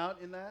scream out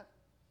in that?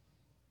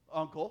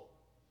 Uncle.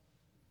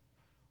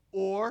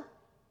 Or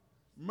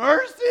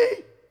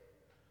mercy.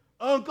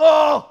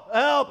 Uncle,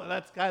 help. And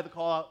that's kind of the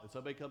call out.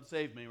 Somebody come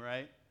save me,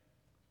 right?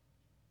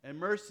 And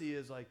mercy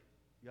is like,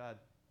 God,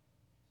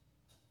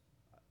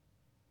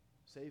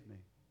 save me.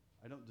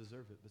 I don't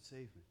deserve it, but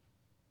save me.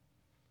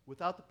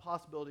 Without the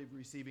possibility of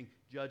receiving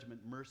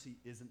judgment, mercy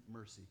isn't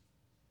mercy.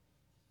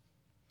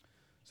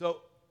 So,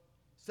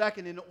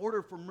 second, in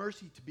order for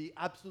mercy to be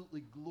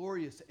absolutely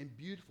glorious and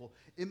beautiful,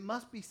 it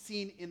must be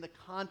seen in the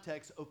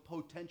context of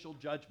potential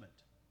judgment.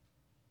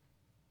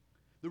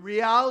 The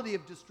reality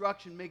of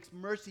destruction makes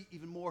mercy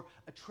even more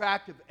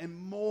attractive and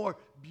more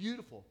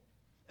beautiful.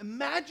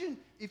 Imagine,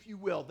 if you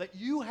will, that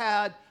you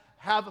have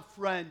a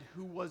friend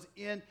who was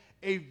in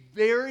a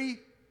very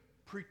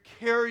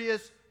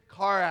precarious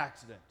car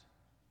accident,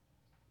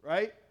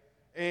 right?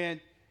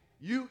 And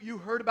you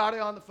heard about it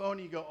on the phone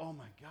and you go, oh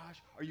my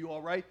gosh, are you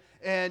all right?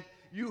 And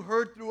you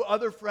heard through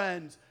other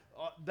friends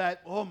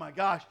that, oh my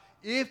gosh,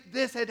 if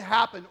this had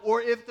happened,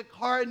 or if the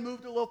car had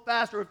moved a little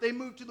faster, or if they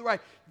moved to the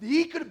right,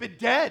 he could have been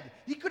dead.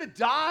 He could have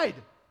died.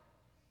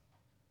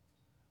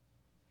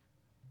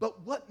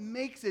 But what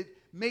makes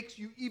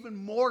you even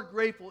more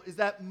grateful is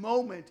that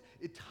moment,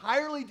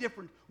 entirely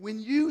different, when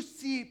you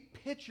see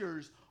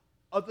pictures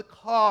of the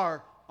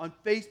car on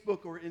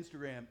Facebook or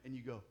Instagram, and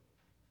you go,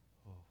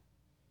 oh,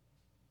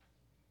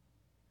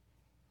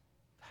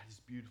 that is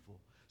beautiful.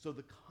 So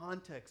the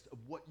context of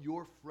what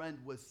your friend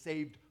was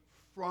saved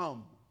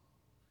from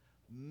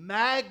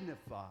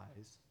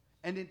magnifies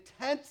and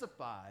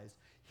intensifies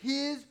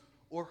his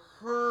or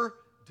her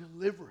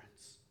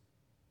deliverance.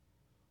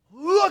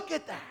 Look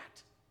at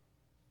that.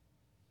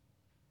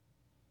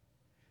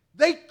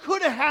 They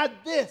could have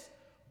had this,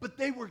 but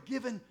they were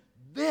given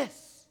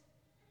this.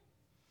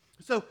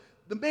 So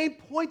the main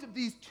point of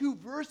these two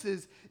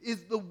verses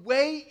is the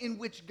way in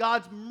which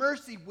God's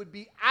mercy would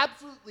be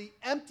absolutely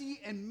empty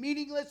and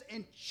meaningless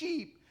and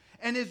cheap,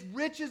 and his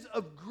riches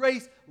of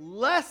grace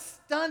less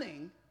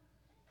stunning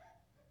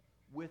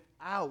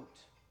without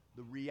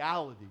the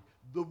reality,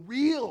 the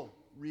real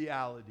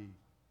reality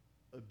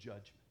of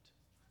judgment.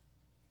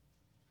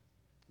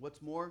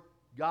 What's more,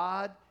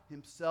 God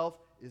himself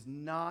is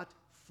not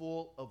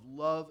full of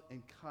love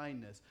and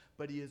kindness,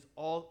 but he is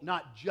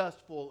not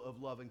just full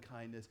of love and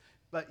kindness,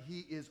 but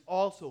he is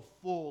also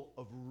full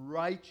of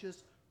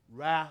righteous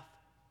wrath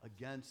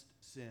against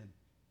sin.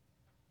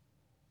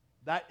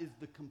 That is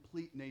the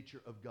complete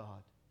nature of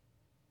God.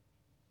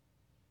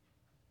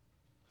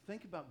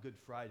 Think about Good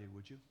Friday,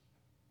 would you?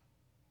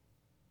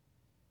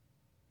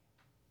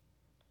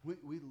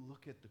 We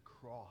look at the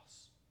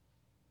cross.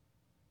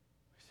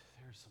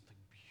 There's something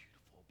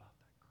beautiful about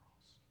that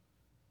cross.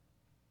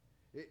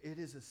 It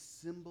is a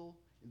symbol.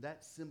 In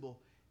that symbol,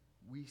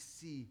 we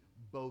see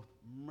both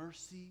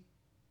mercy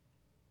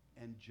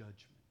and judgment.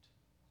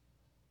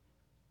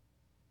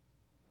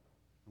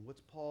 And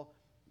what Paul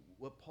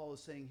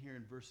is saying here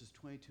in verses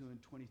 22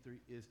 and 23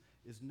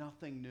 is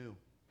nothing new.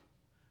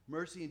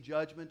 Mercy and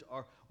judgment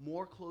are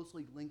more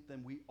closely linked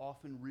than we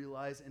often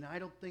realize, and I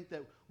don't think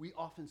that we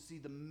often see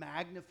the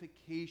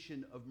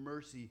magnification of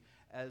mercy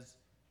as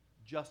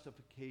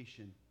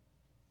justification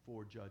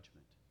for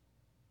judgment.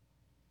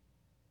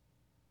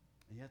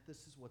 And yet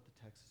this is what the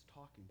text is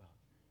talking about.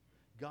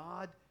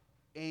 God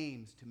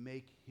aims to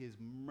make his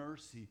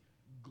mercy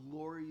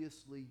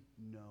gloriously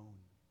known.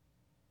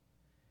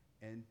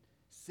 And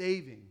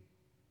saving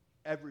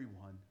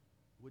everyone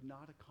would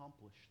not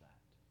accomplish that.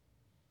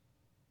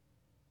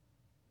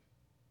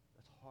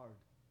 That's hard.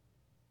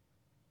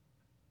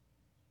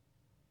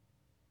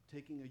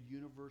 Taking a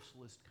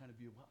universalist kind of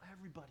view, well,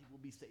 everybody will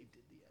be saved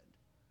in the end.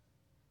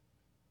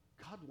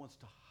 God wants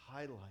to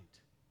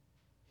highlight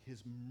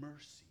his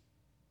mercy,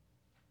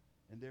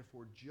 and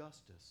therefore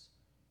justice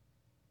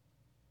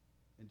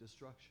and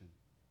destruction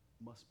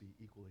must be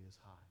equally as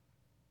high.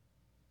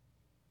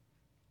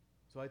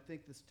 So I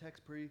think this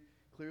text pretty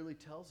clearly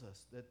tells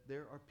us that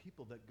there are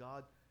people that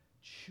God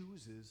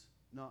chooses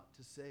not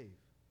to save.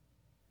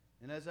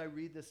 And as I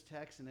read this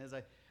text and as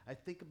I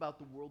think about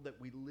the world that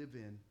we live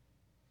in,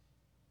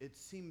 it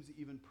seems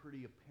even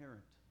pretty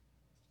apparent.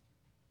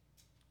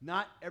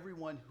 Not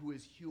everyone who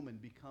is human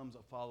becomes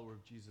a follower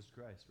of Jesus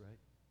Christ,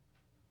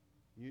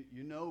 right?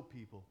 You know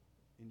people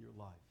in your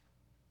life.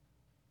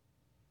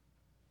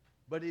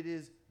 But it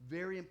is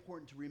very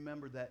important to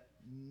remember that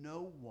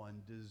no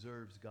one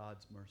deserves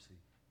God's mercy.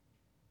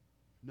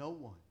 No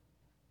one.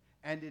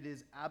 And it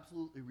is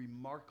absolutely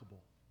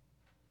remarkable,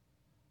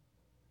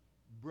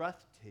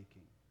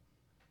 breathtaking,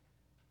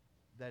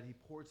 that he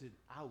pours it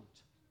out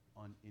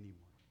on anyone.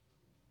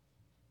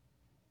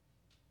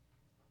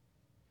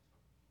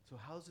 So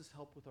how does this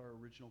help with our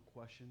original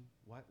question?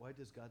 Why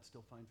does God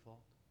still find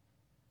fault?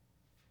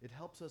 It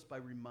helps us by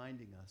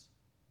reminding us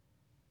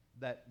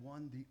that,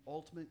 one, the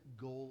ultimate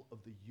goal of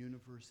the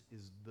universe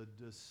is the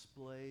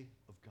display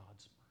of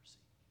God's mercy.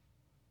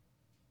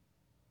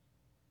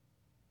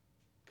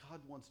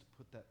 God wants to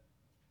put that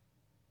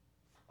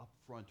up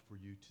front for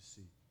you to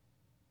see.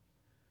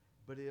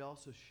 But it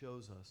also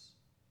shows us,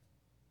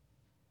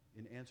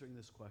 in answering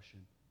this question,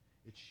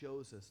 it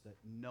shows us that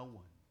no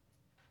one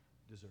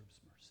deserves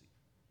mercy.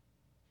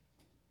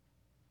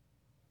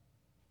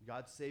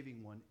 God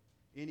saving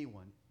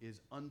anyone, is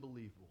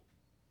unbelievable.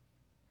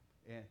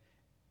 And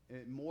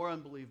more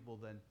unbelievable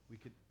than we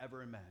could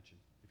ever imagine,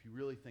 if you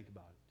really think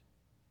about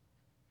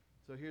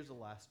it. So here's the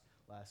last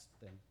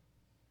thing.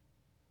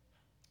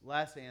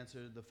 Last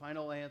answer, the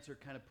final answer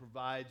kind of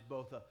provides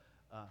both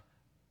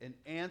an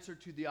answer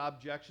to the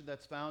objection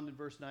that's found in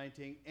verse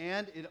 19,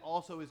 and it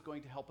also is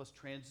going to help us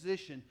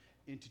transition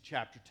into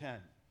chapter 10.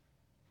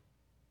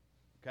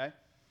 Okay?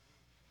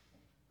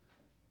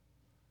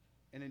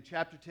 And in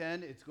chapter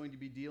 10, it's going to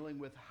be dealing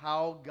with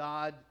how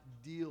God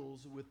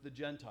deals with the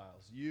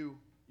Gentiles, you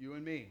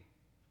and me.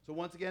 So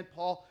once again,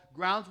 Paul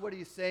grounds what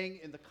he's saying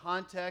in the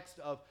context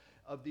of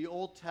the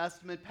Old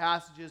Testament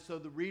passages, so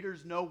the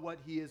readers know what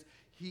he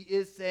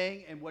is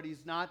saying and what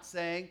he's not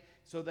saying,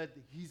 so that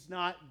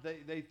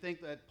they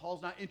think that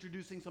Paul's not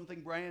introducing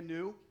something brand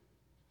new.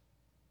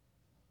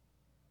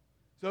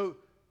 So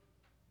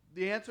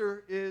the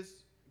answer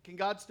is, can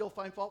God still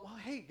find fault? Well,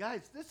 hey,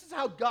 guys, this is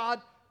how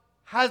God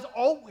has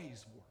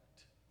always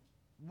worked.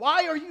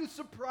 Why are you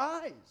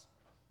surprised?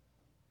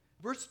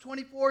 Verse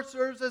 24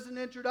 serves as an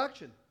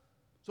introduction.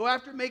 So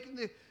after making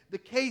the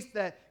case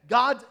that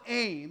God's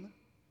aim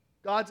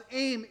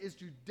is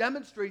to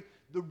demonstrate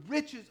the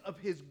riches of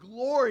his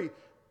glory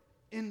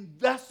in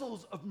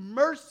vessels of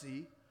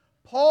mercy,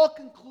 Paul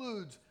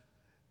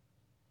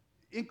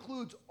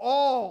includes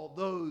all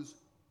those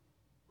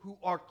who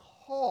are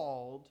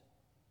called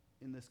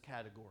in this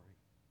category.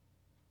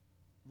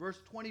 Verse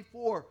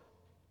 24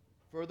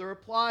 further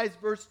applies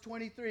verse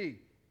 23.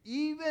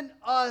 Even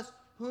us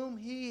whom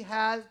he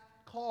has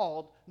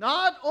called,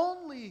 not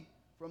only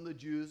from the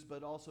Jews,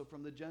 but also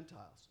from the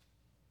Gentiles.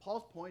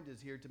 Paul's point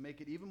is here to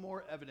make it even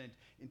more evident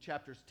in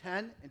chapters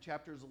 10 and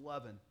chapters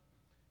 11.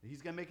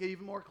 He's going to make it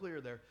even more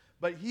clear there.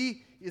 But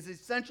he is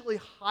essentially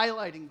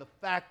highlighting the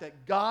fact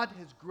that God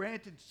has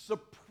granted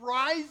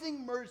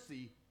surprising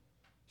mercy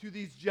to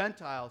these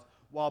Gentiles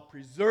while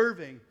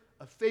preserving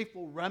a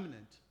faithful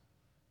remnant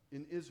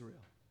in Israel.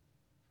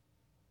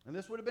 And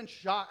this would have been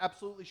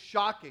absolutely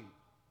shocking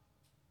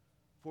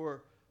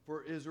for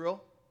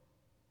Israel,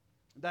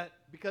 that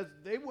because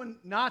they would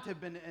not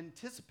have been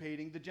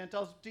anticipating the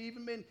Gentiles to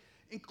even been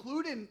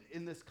included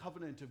in this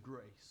covenant of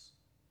grace.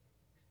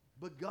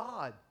 But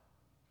God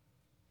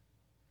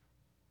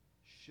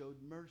showed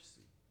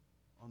mercy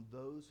on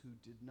those who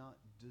did not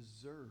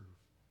deserve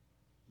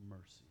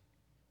mercy.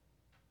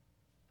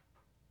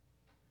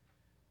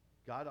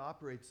 God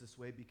operates this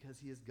way because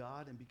he is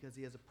God and because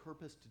he has a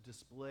purpose to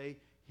display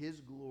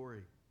his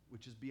glory,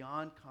 which is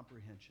beyond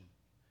comprehension.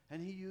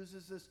 And he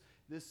uses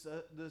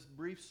this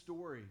brief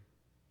story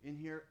in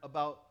here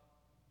about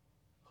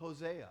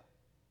Hosea.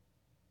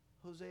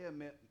 Hosea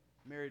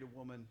married a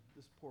woman.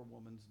 This poor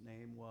woman's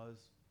name was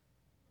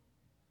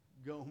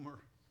Gomer.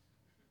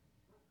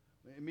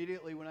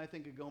 Immediately when I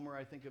think of Gomer,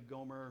 I think of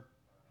Gomer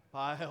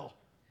Pyle,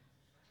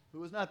 who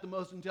was not the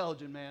most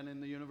intelligent man in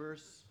the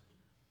universe.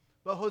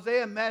 But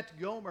Hosea met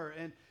Gomer,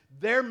 and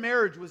their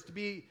marriage was to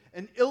be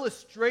an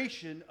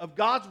illustration of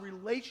God's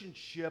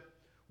relationship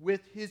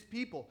with his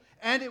people.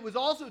 And it was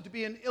also to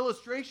be an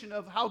illustration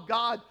of how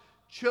God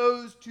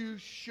chose to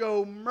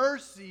show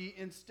mercy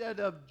instead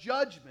of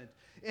judgment.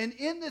 And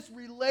in this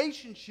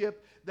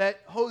relationship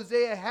that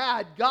Hosea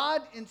had,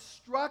 God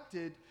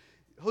instructed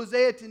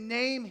Hosea to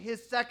name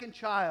his second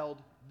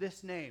child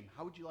this name.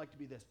 How would you like to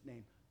be this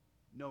name?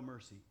 No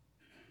Mercy.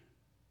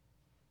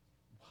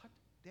 What?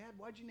 Dad,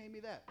 why'd you name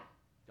me that?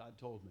 God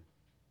told me.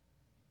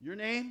 Your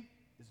name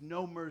is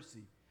No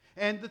Mercy.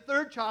 And the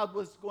third child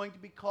was going to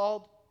be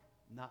called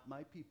Not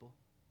My People.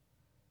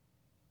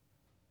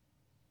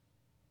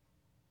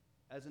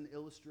 As an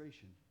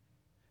illustration,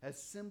 as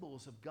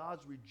symbols of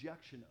God's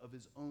rejection of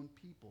his own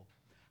people.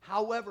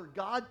 However,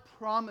 God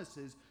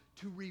promises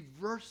to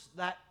reverse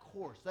that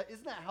course.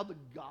 Isn't that how the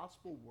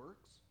gospel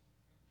works?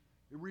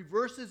 It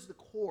reverses the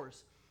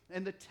course.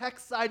 And the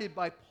text cited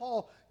by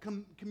Paul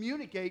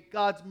communicate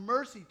God's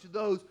mercy to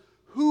those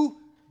who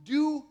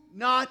do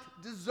not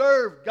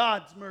deserve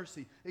God's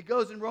mercy. It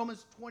goes in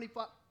Romans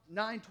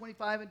 9,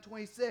 25, and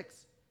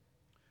 26.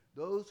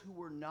 Those who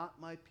were not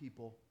my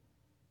people,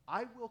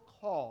 I will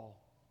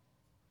call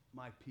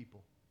my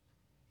people.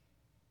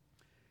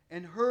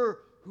 And her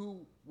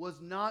who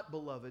was not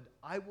beloved,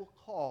 I will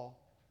call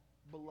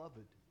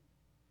beloved.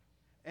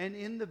 And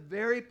in the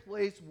very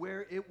place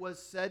where it was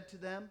said to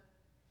them,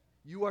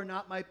 you are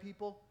not my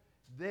people,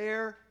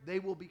 there they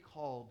will be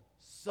called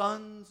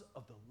sons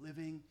of the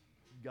living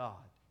God.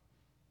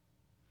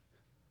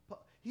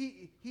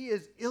 He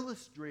is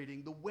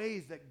illustrating the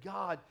ways that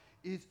God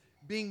is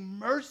being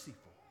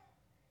merciful.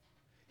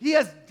 He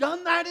has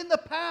done that in the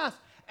past,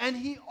 and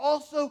he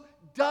also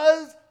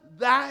does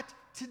that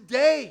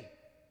today.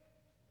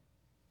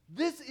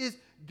 This is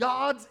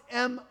God's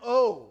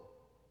M.O.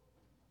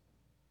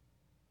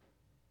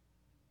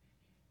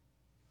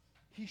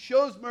 He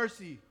shows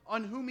mercy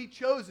on whom he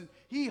chosen.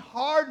 He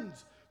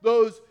hardens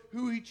those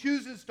who he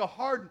chooses to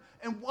harden.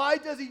 And why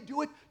does he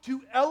do it?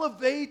 To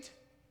elevate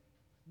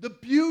the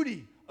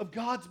beauty of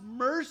God's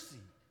mercy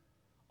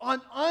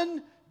on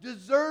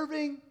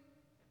undeserving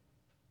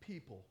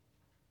people.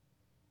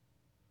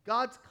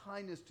 God's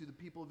kindness to the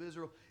people of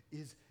Israel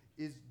is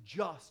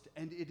just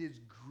and it is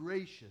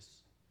gracious.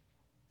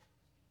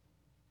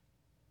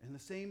 And the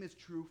same is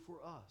true for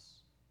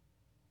us.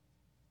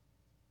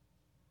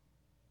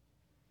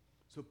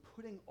 So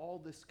putting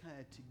all this kind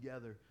of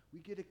together, we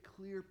get a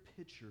clear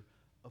picture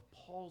of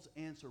Paul's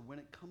answer when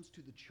it comes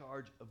to the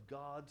charge of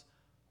God's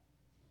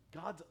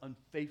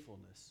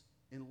unfaithfulness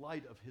in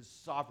light of his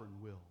sovereign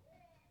will.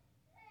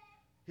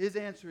 His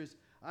answer is,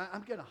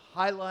 I'm going to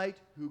highlight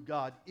who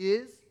God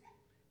is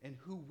and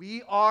who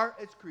we are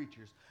as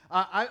creatures.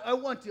 I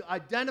want to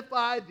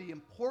identify the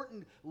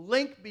important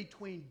link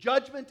between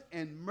judgment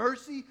and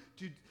mercy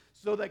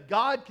so that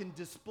God can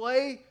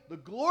display the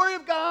glory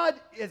of God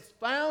is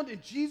found in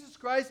Jesus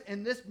Christ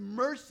and this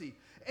mercy.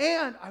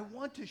 And I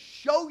want to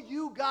show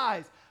you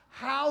guys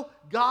how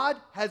God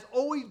has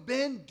always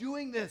been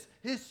doing this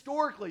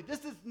historically.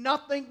 This is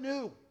nothing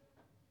new.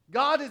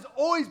 God has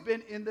always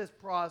been in this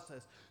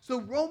process.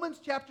 So Romans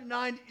chapter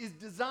 9 is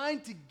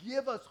designed to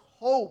give us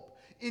hope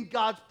in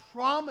God's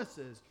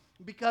promises,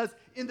 because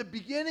in the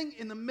beginning,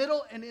 in the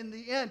middle, and in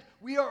the end,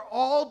 we are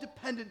all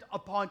dependent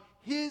upon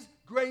his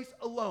grace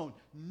alone.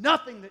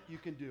 Nothing that you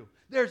can do.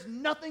 There's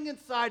nothing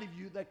inside of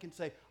you that can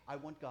say, I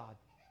want God,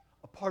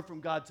 apart from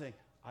God saying,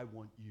 I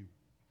want you.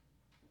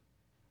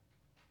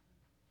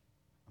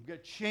 I'm going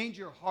to change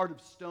your heart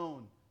of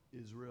stone,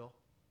 Israel.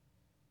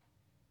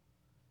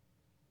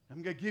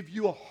 I'm going to give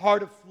you a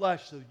heart of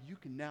flesh so you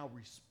can now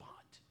respond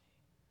to me.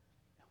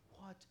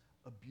 And what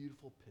a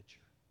beautiful picture.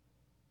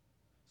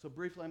 So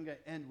briefly, I'm going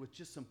to end with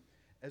just some,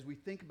 as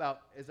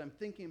I'm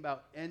thinking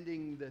about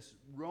ending this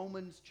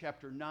Romans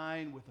chapter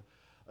 9 with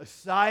a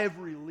sigh of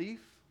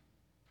relief,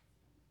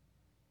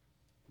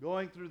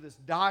 going through this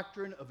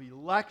doctrine of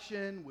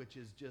election, which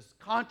is just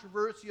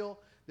controversial,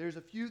 there's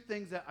a few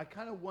things that I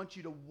kind of want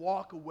you to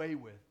walk away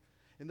with.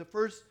 And the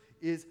first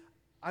is,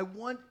 I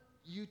want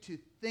you to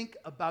think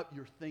about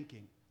your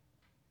thinking.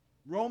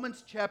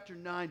 Romans chapter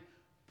 9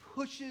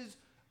 pushes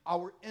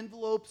our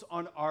envelopes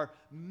on our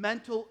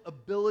mental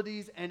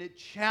abilities, and it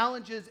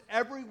challenges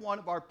every one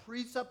of our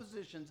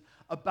presuppositions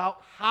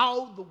about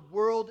how the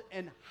world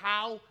and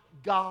how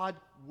God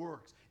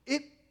works.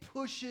 It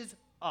pushes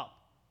up.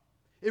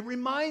 It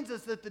reminds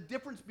us that the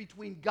difference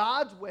between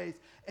God's ways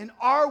and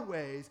our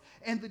ways,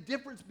 and the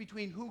difference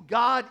between who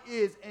God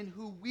is and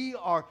who we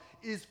are,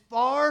 is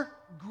far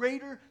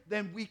greater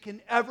than we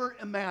can ever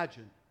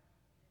imagine.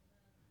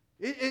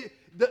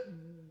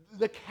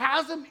 The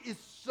chasm is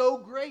so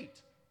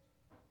great.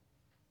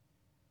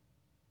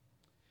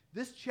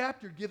 This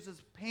chapter gives us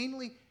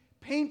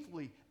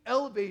painfully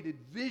elevated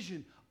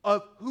vision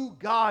of who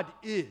God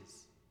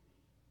is.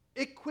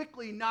 It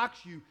quickly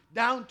knocks you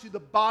down to the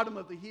bottom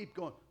of the heap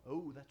going,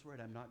 oh, that's right,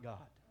 I'm not God.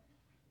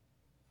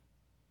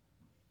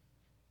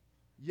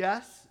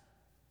 Yes,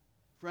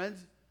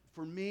 friends,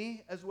 for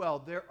me as well,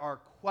 there are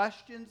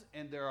questions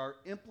and there are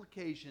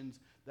implications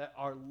that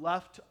are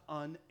left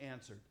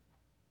unanswered.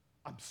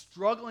 I'm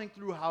struggling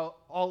through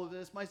all of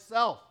this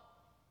myself.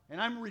 And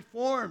I'm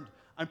Reformed.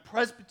 I'm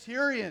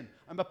Presbyterian.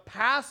 I'm a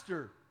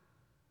pastor.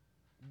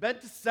 Been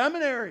to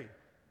seminary.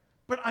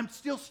 But I'm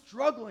still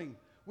struggling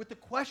with the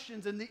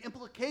questions and the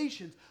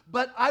implications.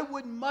 But I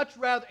would much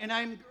rather, and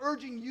I'm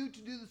urging you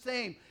to do the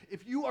same,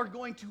 if you are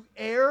going to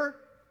err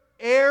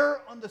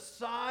on the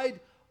side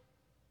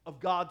of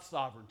God's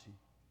sovereignty.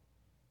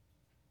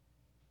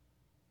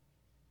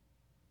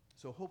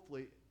 So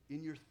hopefully,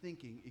 in your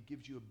thinking, it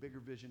gives you a bigger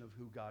vision of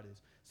who God is.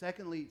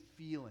 Secondly,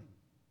 feeling.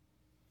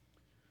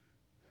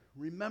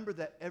 Remember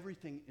that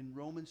everything in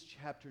Romans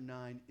chapter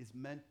 9 is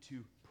meant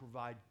to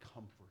provide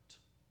comfort,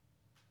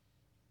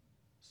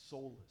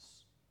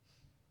 solace,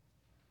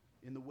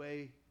 in the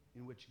way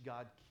in which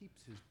God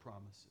keeps his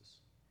promises.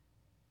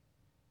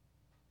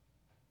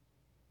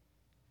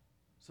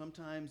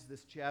 Sometimes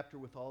this chapter,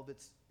 with all of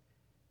its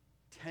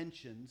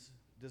tensions,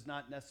 does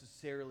not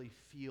necessarily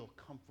feel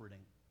comforting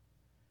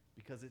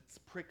because it's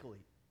prickly,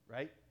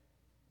 right?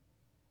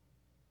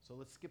 So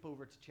let's skip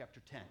over to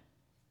chapter 10.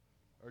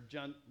 Or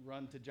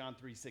run to John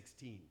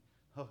 3:16.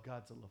 Oh,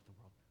 God so loved the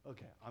world.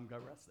 Okay, I'm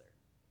going to rest there.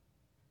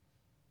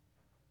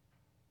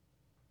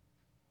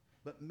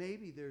 But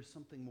maybe there's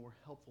something more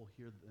helpful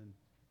here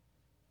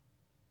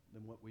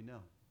than what we know.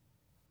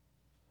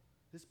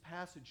 This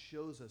passage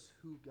shows us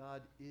who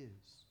God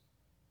is.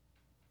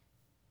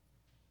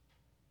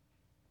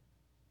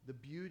 The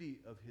beauty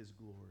of his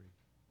glory.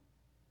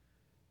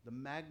 The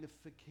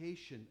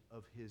magnification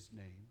of his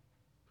name.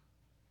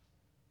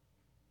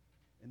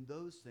 And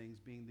those things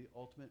being the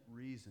ultimate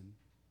reason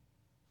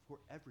for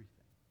everything.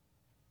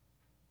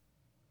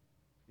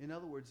 In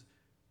other words,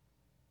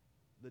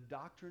 the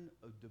doctrine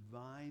of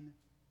divine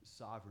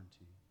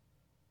sovereignty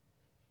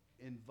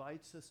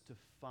invites us to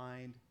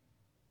find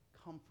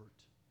comfort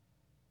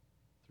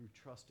through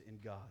trust in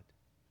God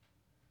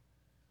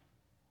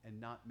and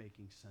not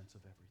making sense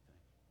of everything.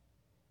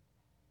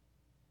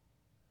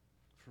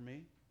 For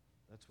me,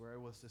 that's where I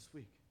was this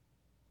week.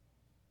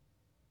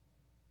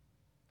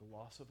 The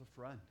loss of a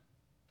friend.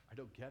 I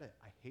don't get it.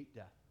 I hate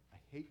death. I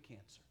hate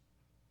cancer.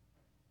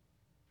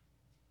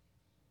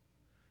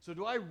 So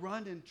do I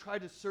run and try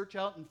to search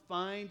out and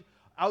find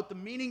out the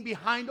meaning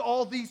behind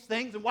all these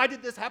things? And why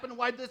did this happen? And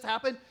why did this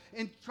happen?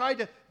 And try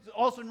to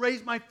also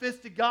raise my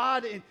fist to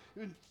God and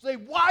say,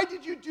 why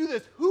did you do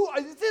this?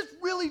 Is this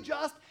really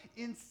just?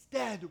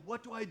 Instead,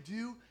 what do I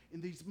do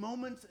in these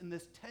moments, in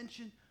this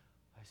tension?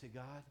 I say,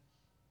 God,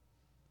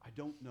 I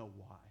don't know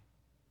why.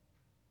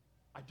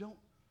 I don't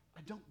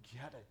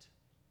get it.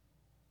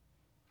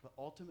 But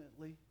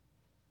ultimately,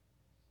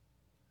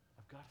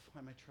 I've got to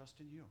find my trust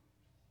in you.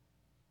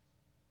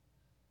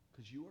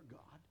 Because you are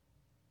God,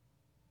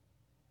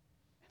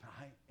 and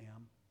I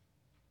am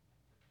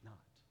not.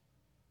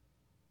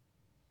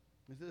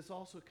 This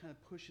also kind of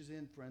pushes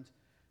in, friends,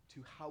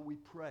 to how we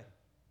pray.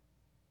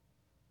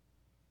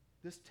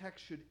 This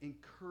text should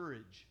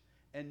encourage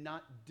and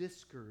not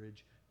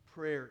discourage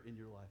prayer in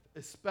your life,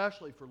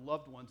 especially for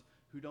loved ones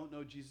who don't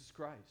know Jesus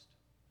Christ.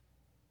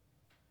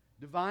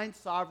 Divine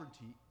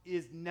sovereignty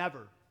is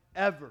never,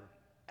 ever,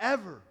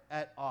 ever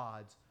at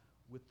odds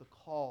with the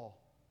call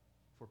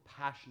for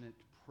passionate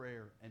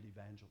prayer and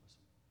evangelism.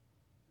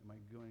 Am I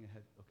going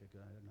ahead? Okay,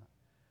 good. I'm not.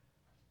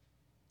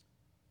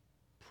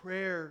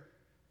 Prayer,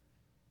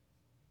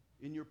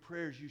 in your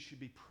prayers, you should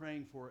be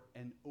praying for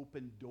an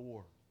open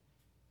door.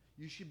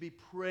 You should be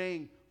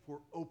praying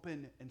for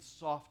open and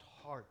soft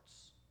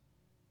hearts.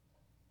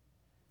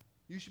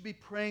 You should be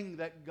praying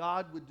that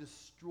God would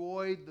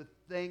destroy the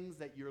things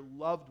that your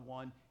loved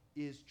one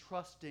is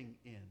trusting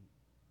in.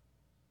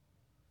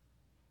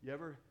 You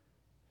ever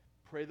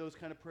pray those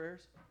kind of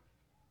prayers?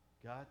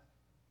 God,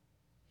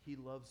 he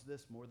loves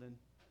this more than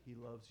he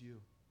loves you.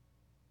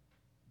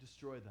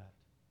 Destroy that.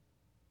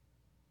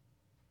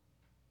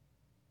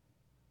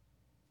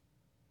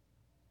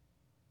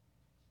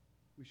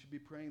 We should be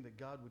praying that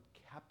God would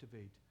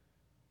captivate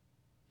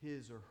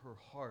his or her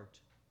heart.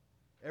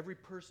 Every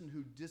person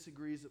who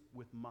disagrees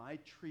with my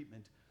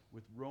treatment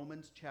with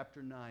Romans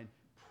chapter 9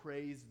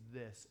 prays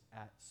this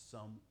at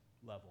some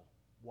level.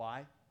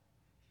 Why?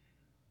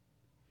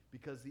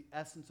 Because the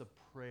essence of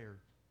prayer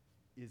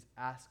is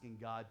asking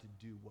God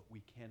to do what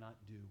we cannot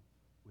do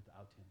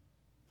without him.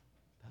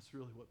 That's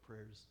really what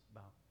prayer is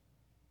about.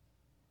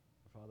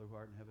 Our Father who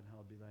art in heaven,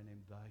 hallowed be thy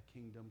name. Thy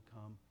kingdom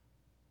come,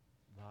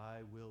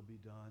 thy will be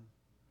done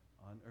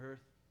on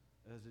earth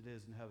as it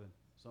is in heaven.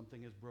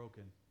 Something is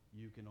broken.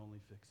 You can only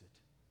fix it.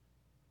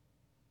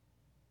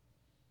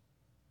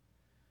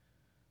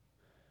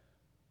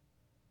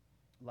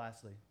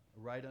 Lastly, a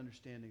right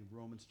understanding of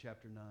Romans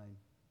chapter 9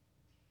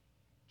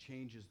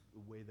 changes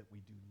the way that we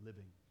do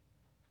living.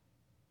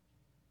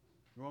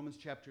 Romans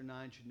chapter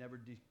 9 should never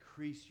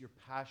decrease your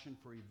passion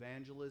for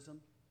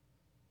evangelism,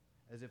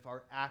 as if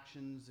our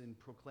actions in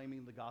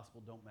proclaiming the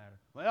gospel don't matter.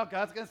 Well,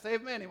 God's going to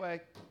save me anyway.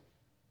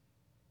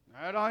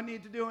 I don't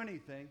need to do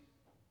anything.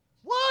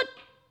 What?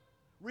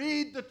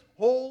 Read the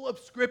whole of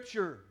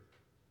Scripture.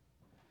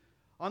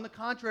 On the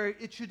contrary,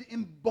 it should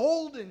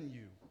embolden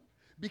you,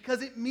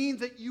 because it means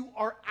that you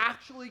are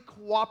actually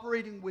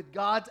cooperating with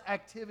God's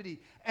activity.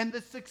 And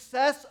the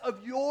success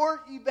of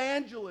your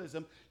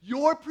evangelism,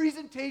 your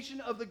presentation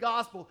of the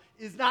gospel,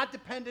 is not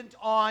dependent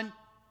on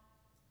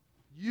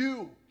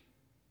you.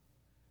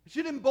 It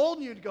should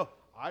embolden you to go,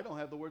 I don't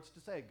have the words to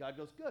say. God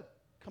goes, good,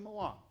 come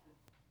along.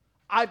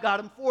 I've got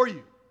them for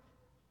you.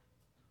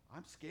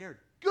 I'm scared.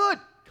 Good,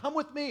 come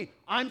with me.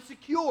 I'm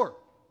secure.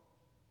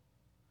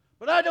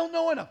 But I don't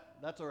know enough.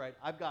 That's all right.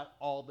 I've got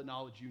all the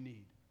knowledge you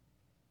need.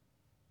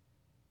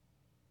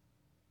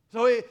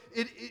 So it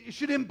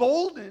should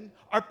embolden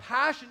our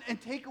passion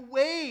and take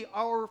away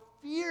our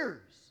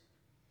fears.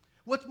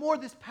 What's more,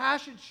 this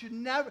passage,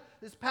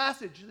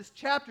 this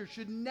chapter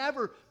should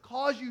never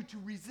cause you to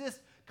resist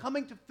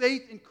coming to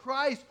faith in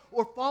Christ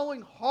or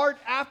following hard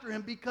after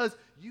him because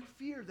you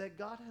fear that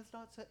God has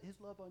not set his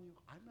love on you.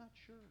 I'm not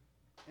sure.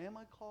 Am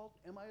I called?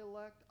 Am I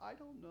elect? I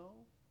don't know.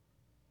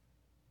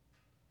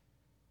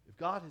 If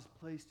God has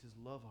placed his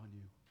love on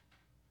you,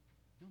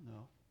 you'll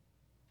know.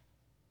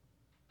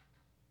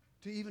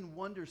 To even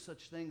wonder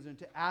such things and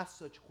to ask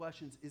such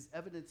questions is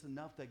evidence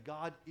enough that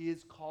God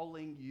is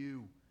calling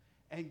you.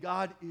 And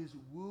God is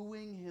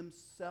wooing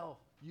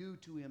you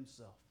to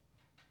himself.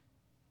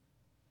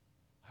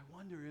 I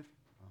wonder if,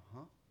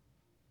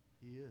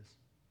 he is.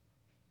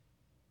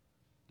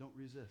 Don't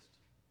resist.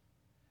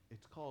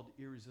 It's called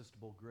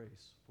irresistible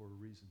grace for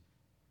a reason.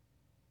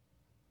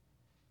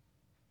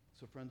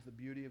 So friends, the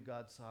beauty of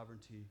God's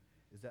sovereignty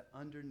is that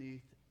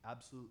underneath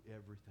absolutely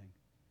everything,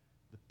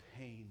 the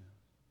pain,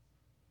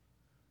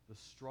 the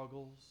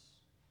struggles,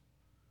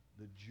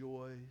 the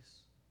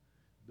joys,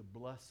 the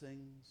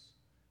blessings,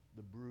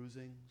 the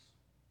bruisings,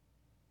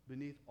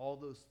 beneath all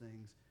those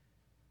things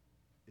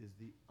is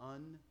the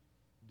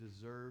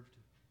undeserved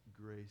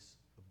grace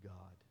of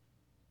God.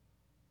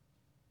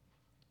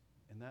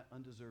 And that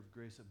undeserved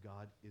grace of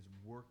God is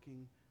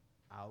working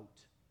out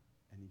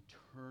an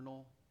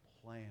eternal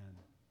plan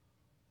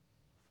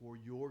for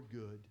your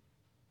good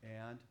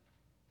and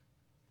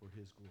for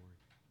his glory.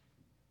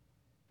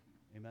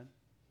 Amen?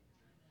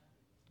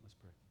 Let's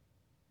pray.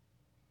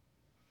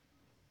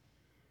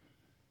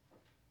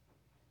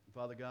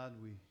 Father God,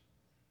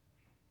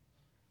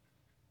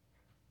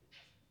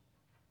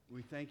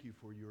 we thank you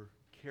for your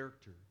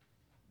character,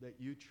 that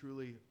you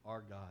truly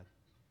are God.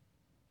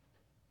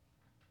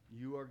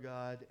 You are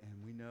God,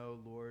 and we know,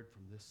 Lord,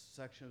 from this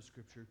section of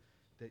Scripture,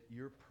 that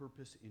your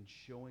purpose in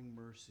showing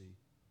mercy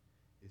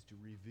is to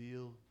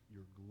reveal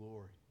your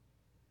glory,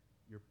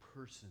 your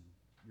person,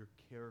 your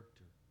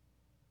character.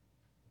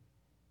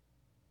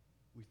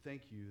 We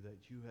thank you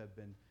that you have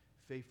been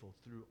faithful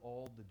through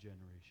all the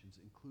generations,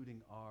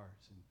 including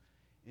ours, and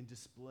in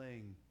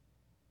displaying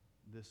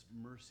this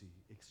mercy,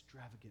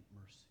 extravagant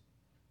mercy.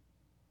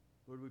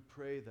 Lord, we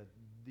pray that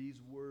these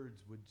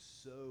words would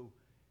so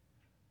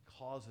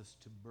cause us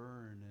to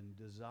burn and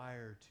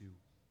desire to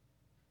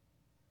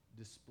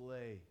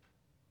display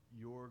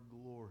your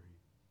glory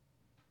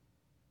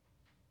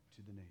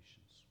to the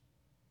nations.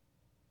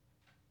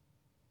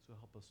 So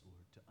help us,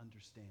 Lord, to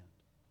understand.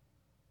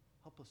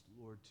 Help us,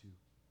 Lord, to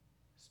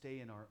stay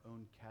in our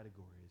own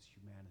category as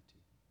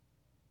humanity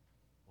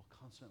while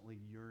constantly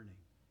yearning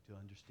to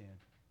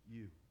understand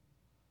you,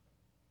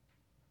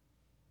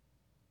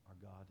 our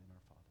God and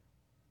our Father.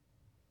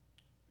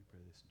 We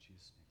pray this in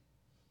Jesus' name.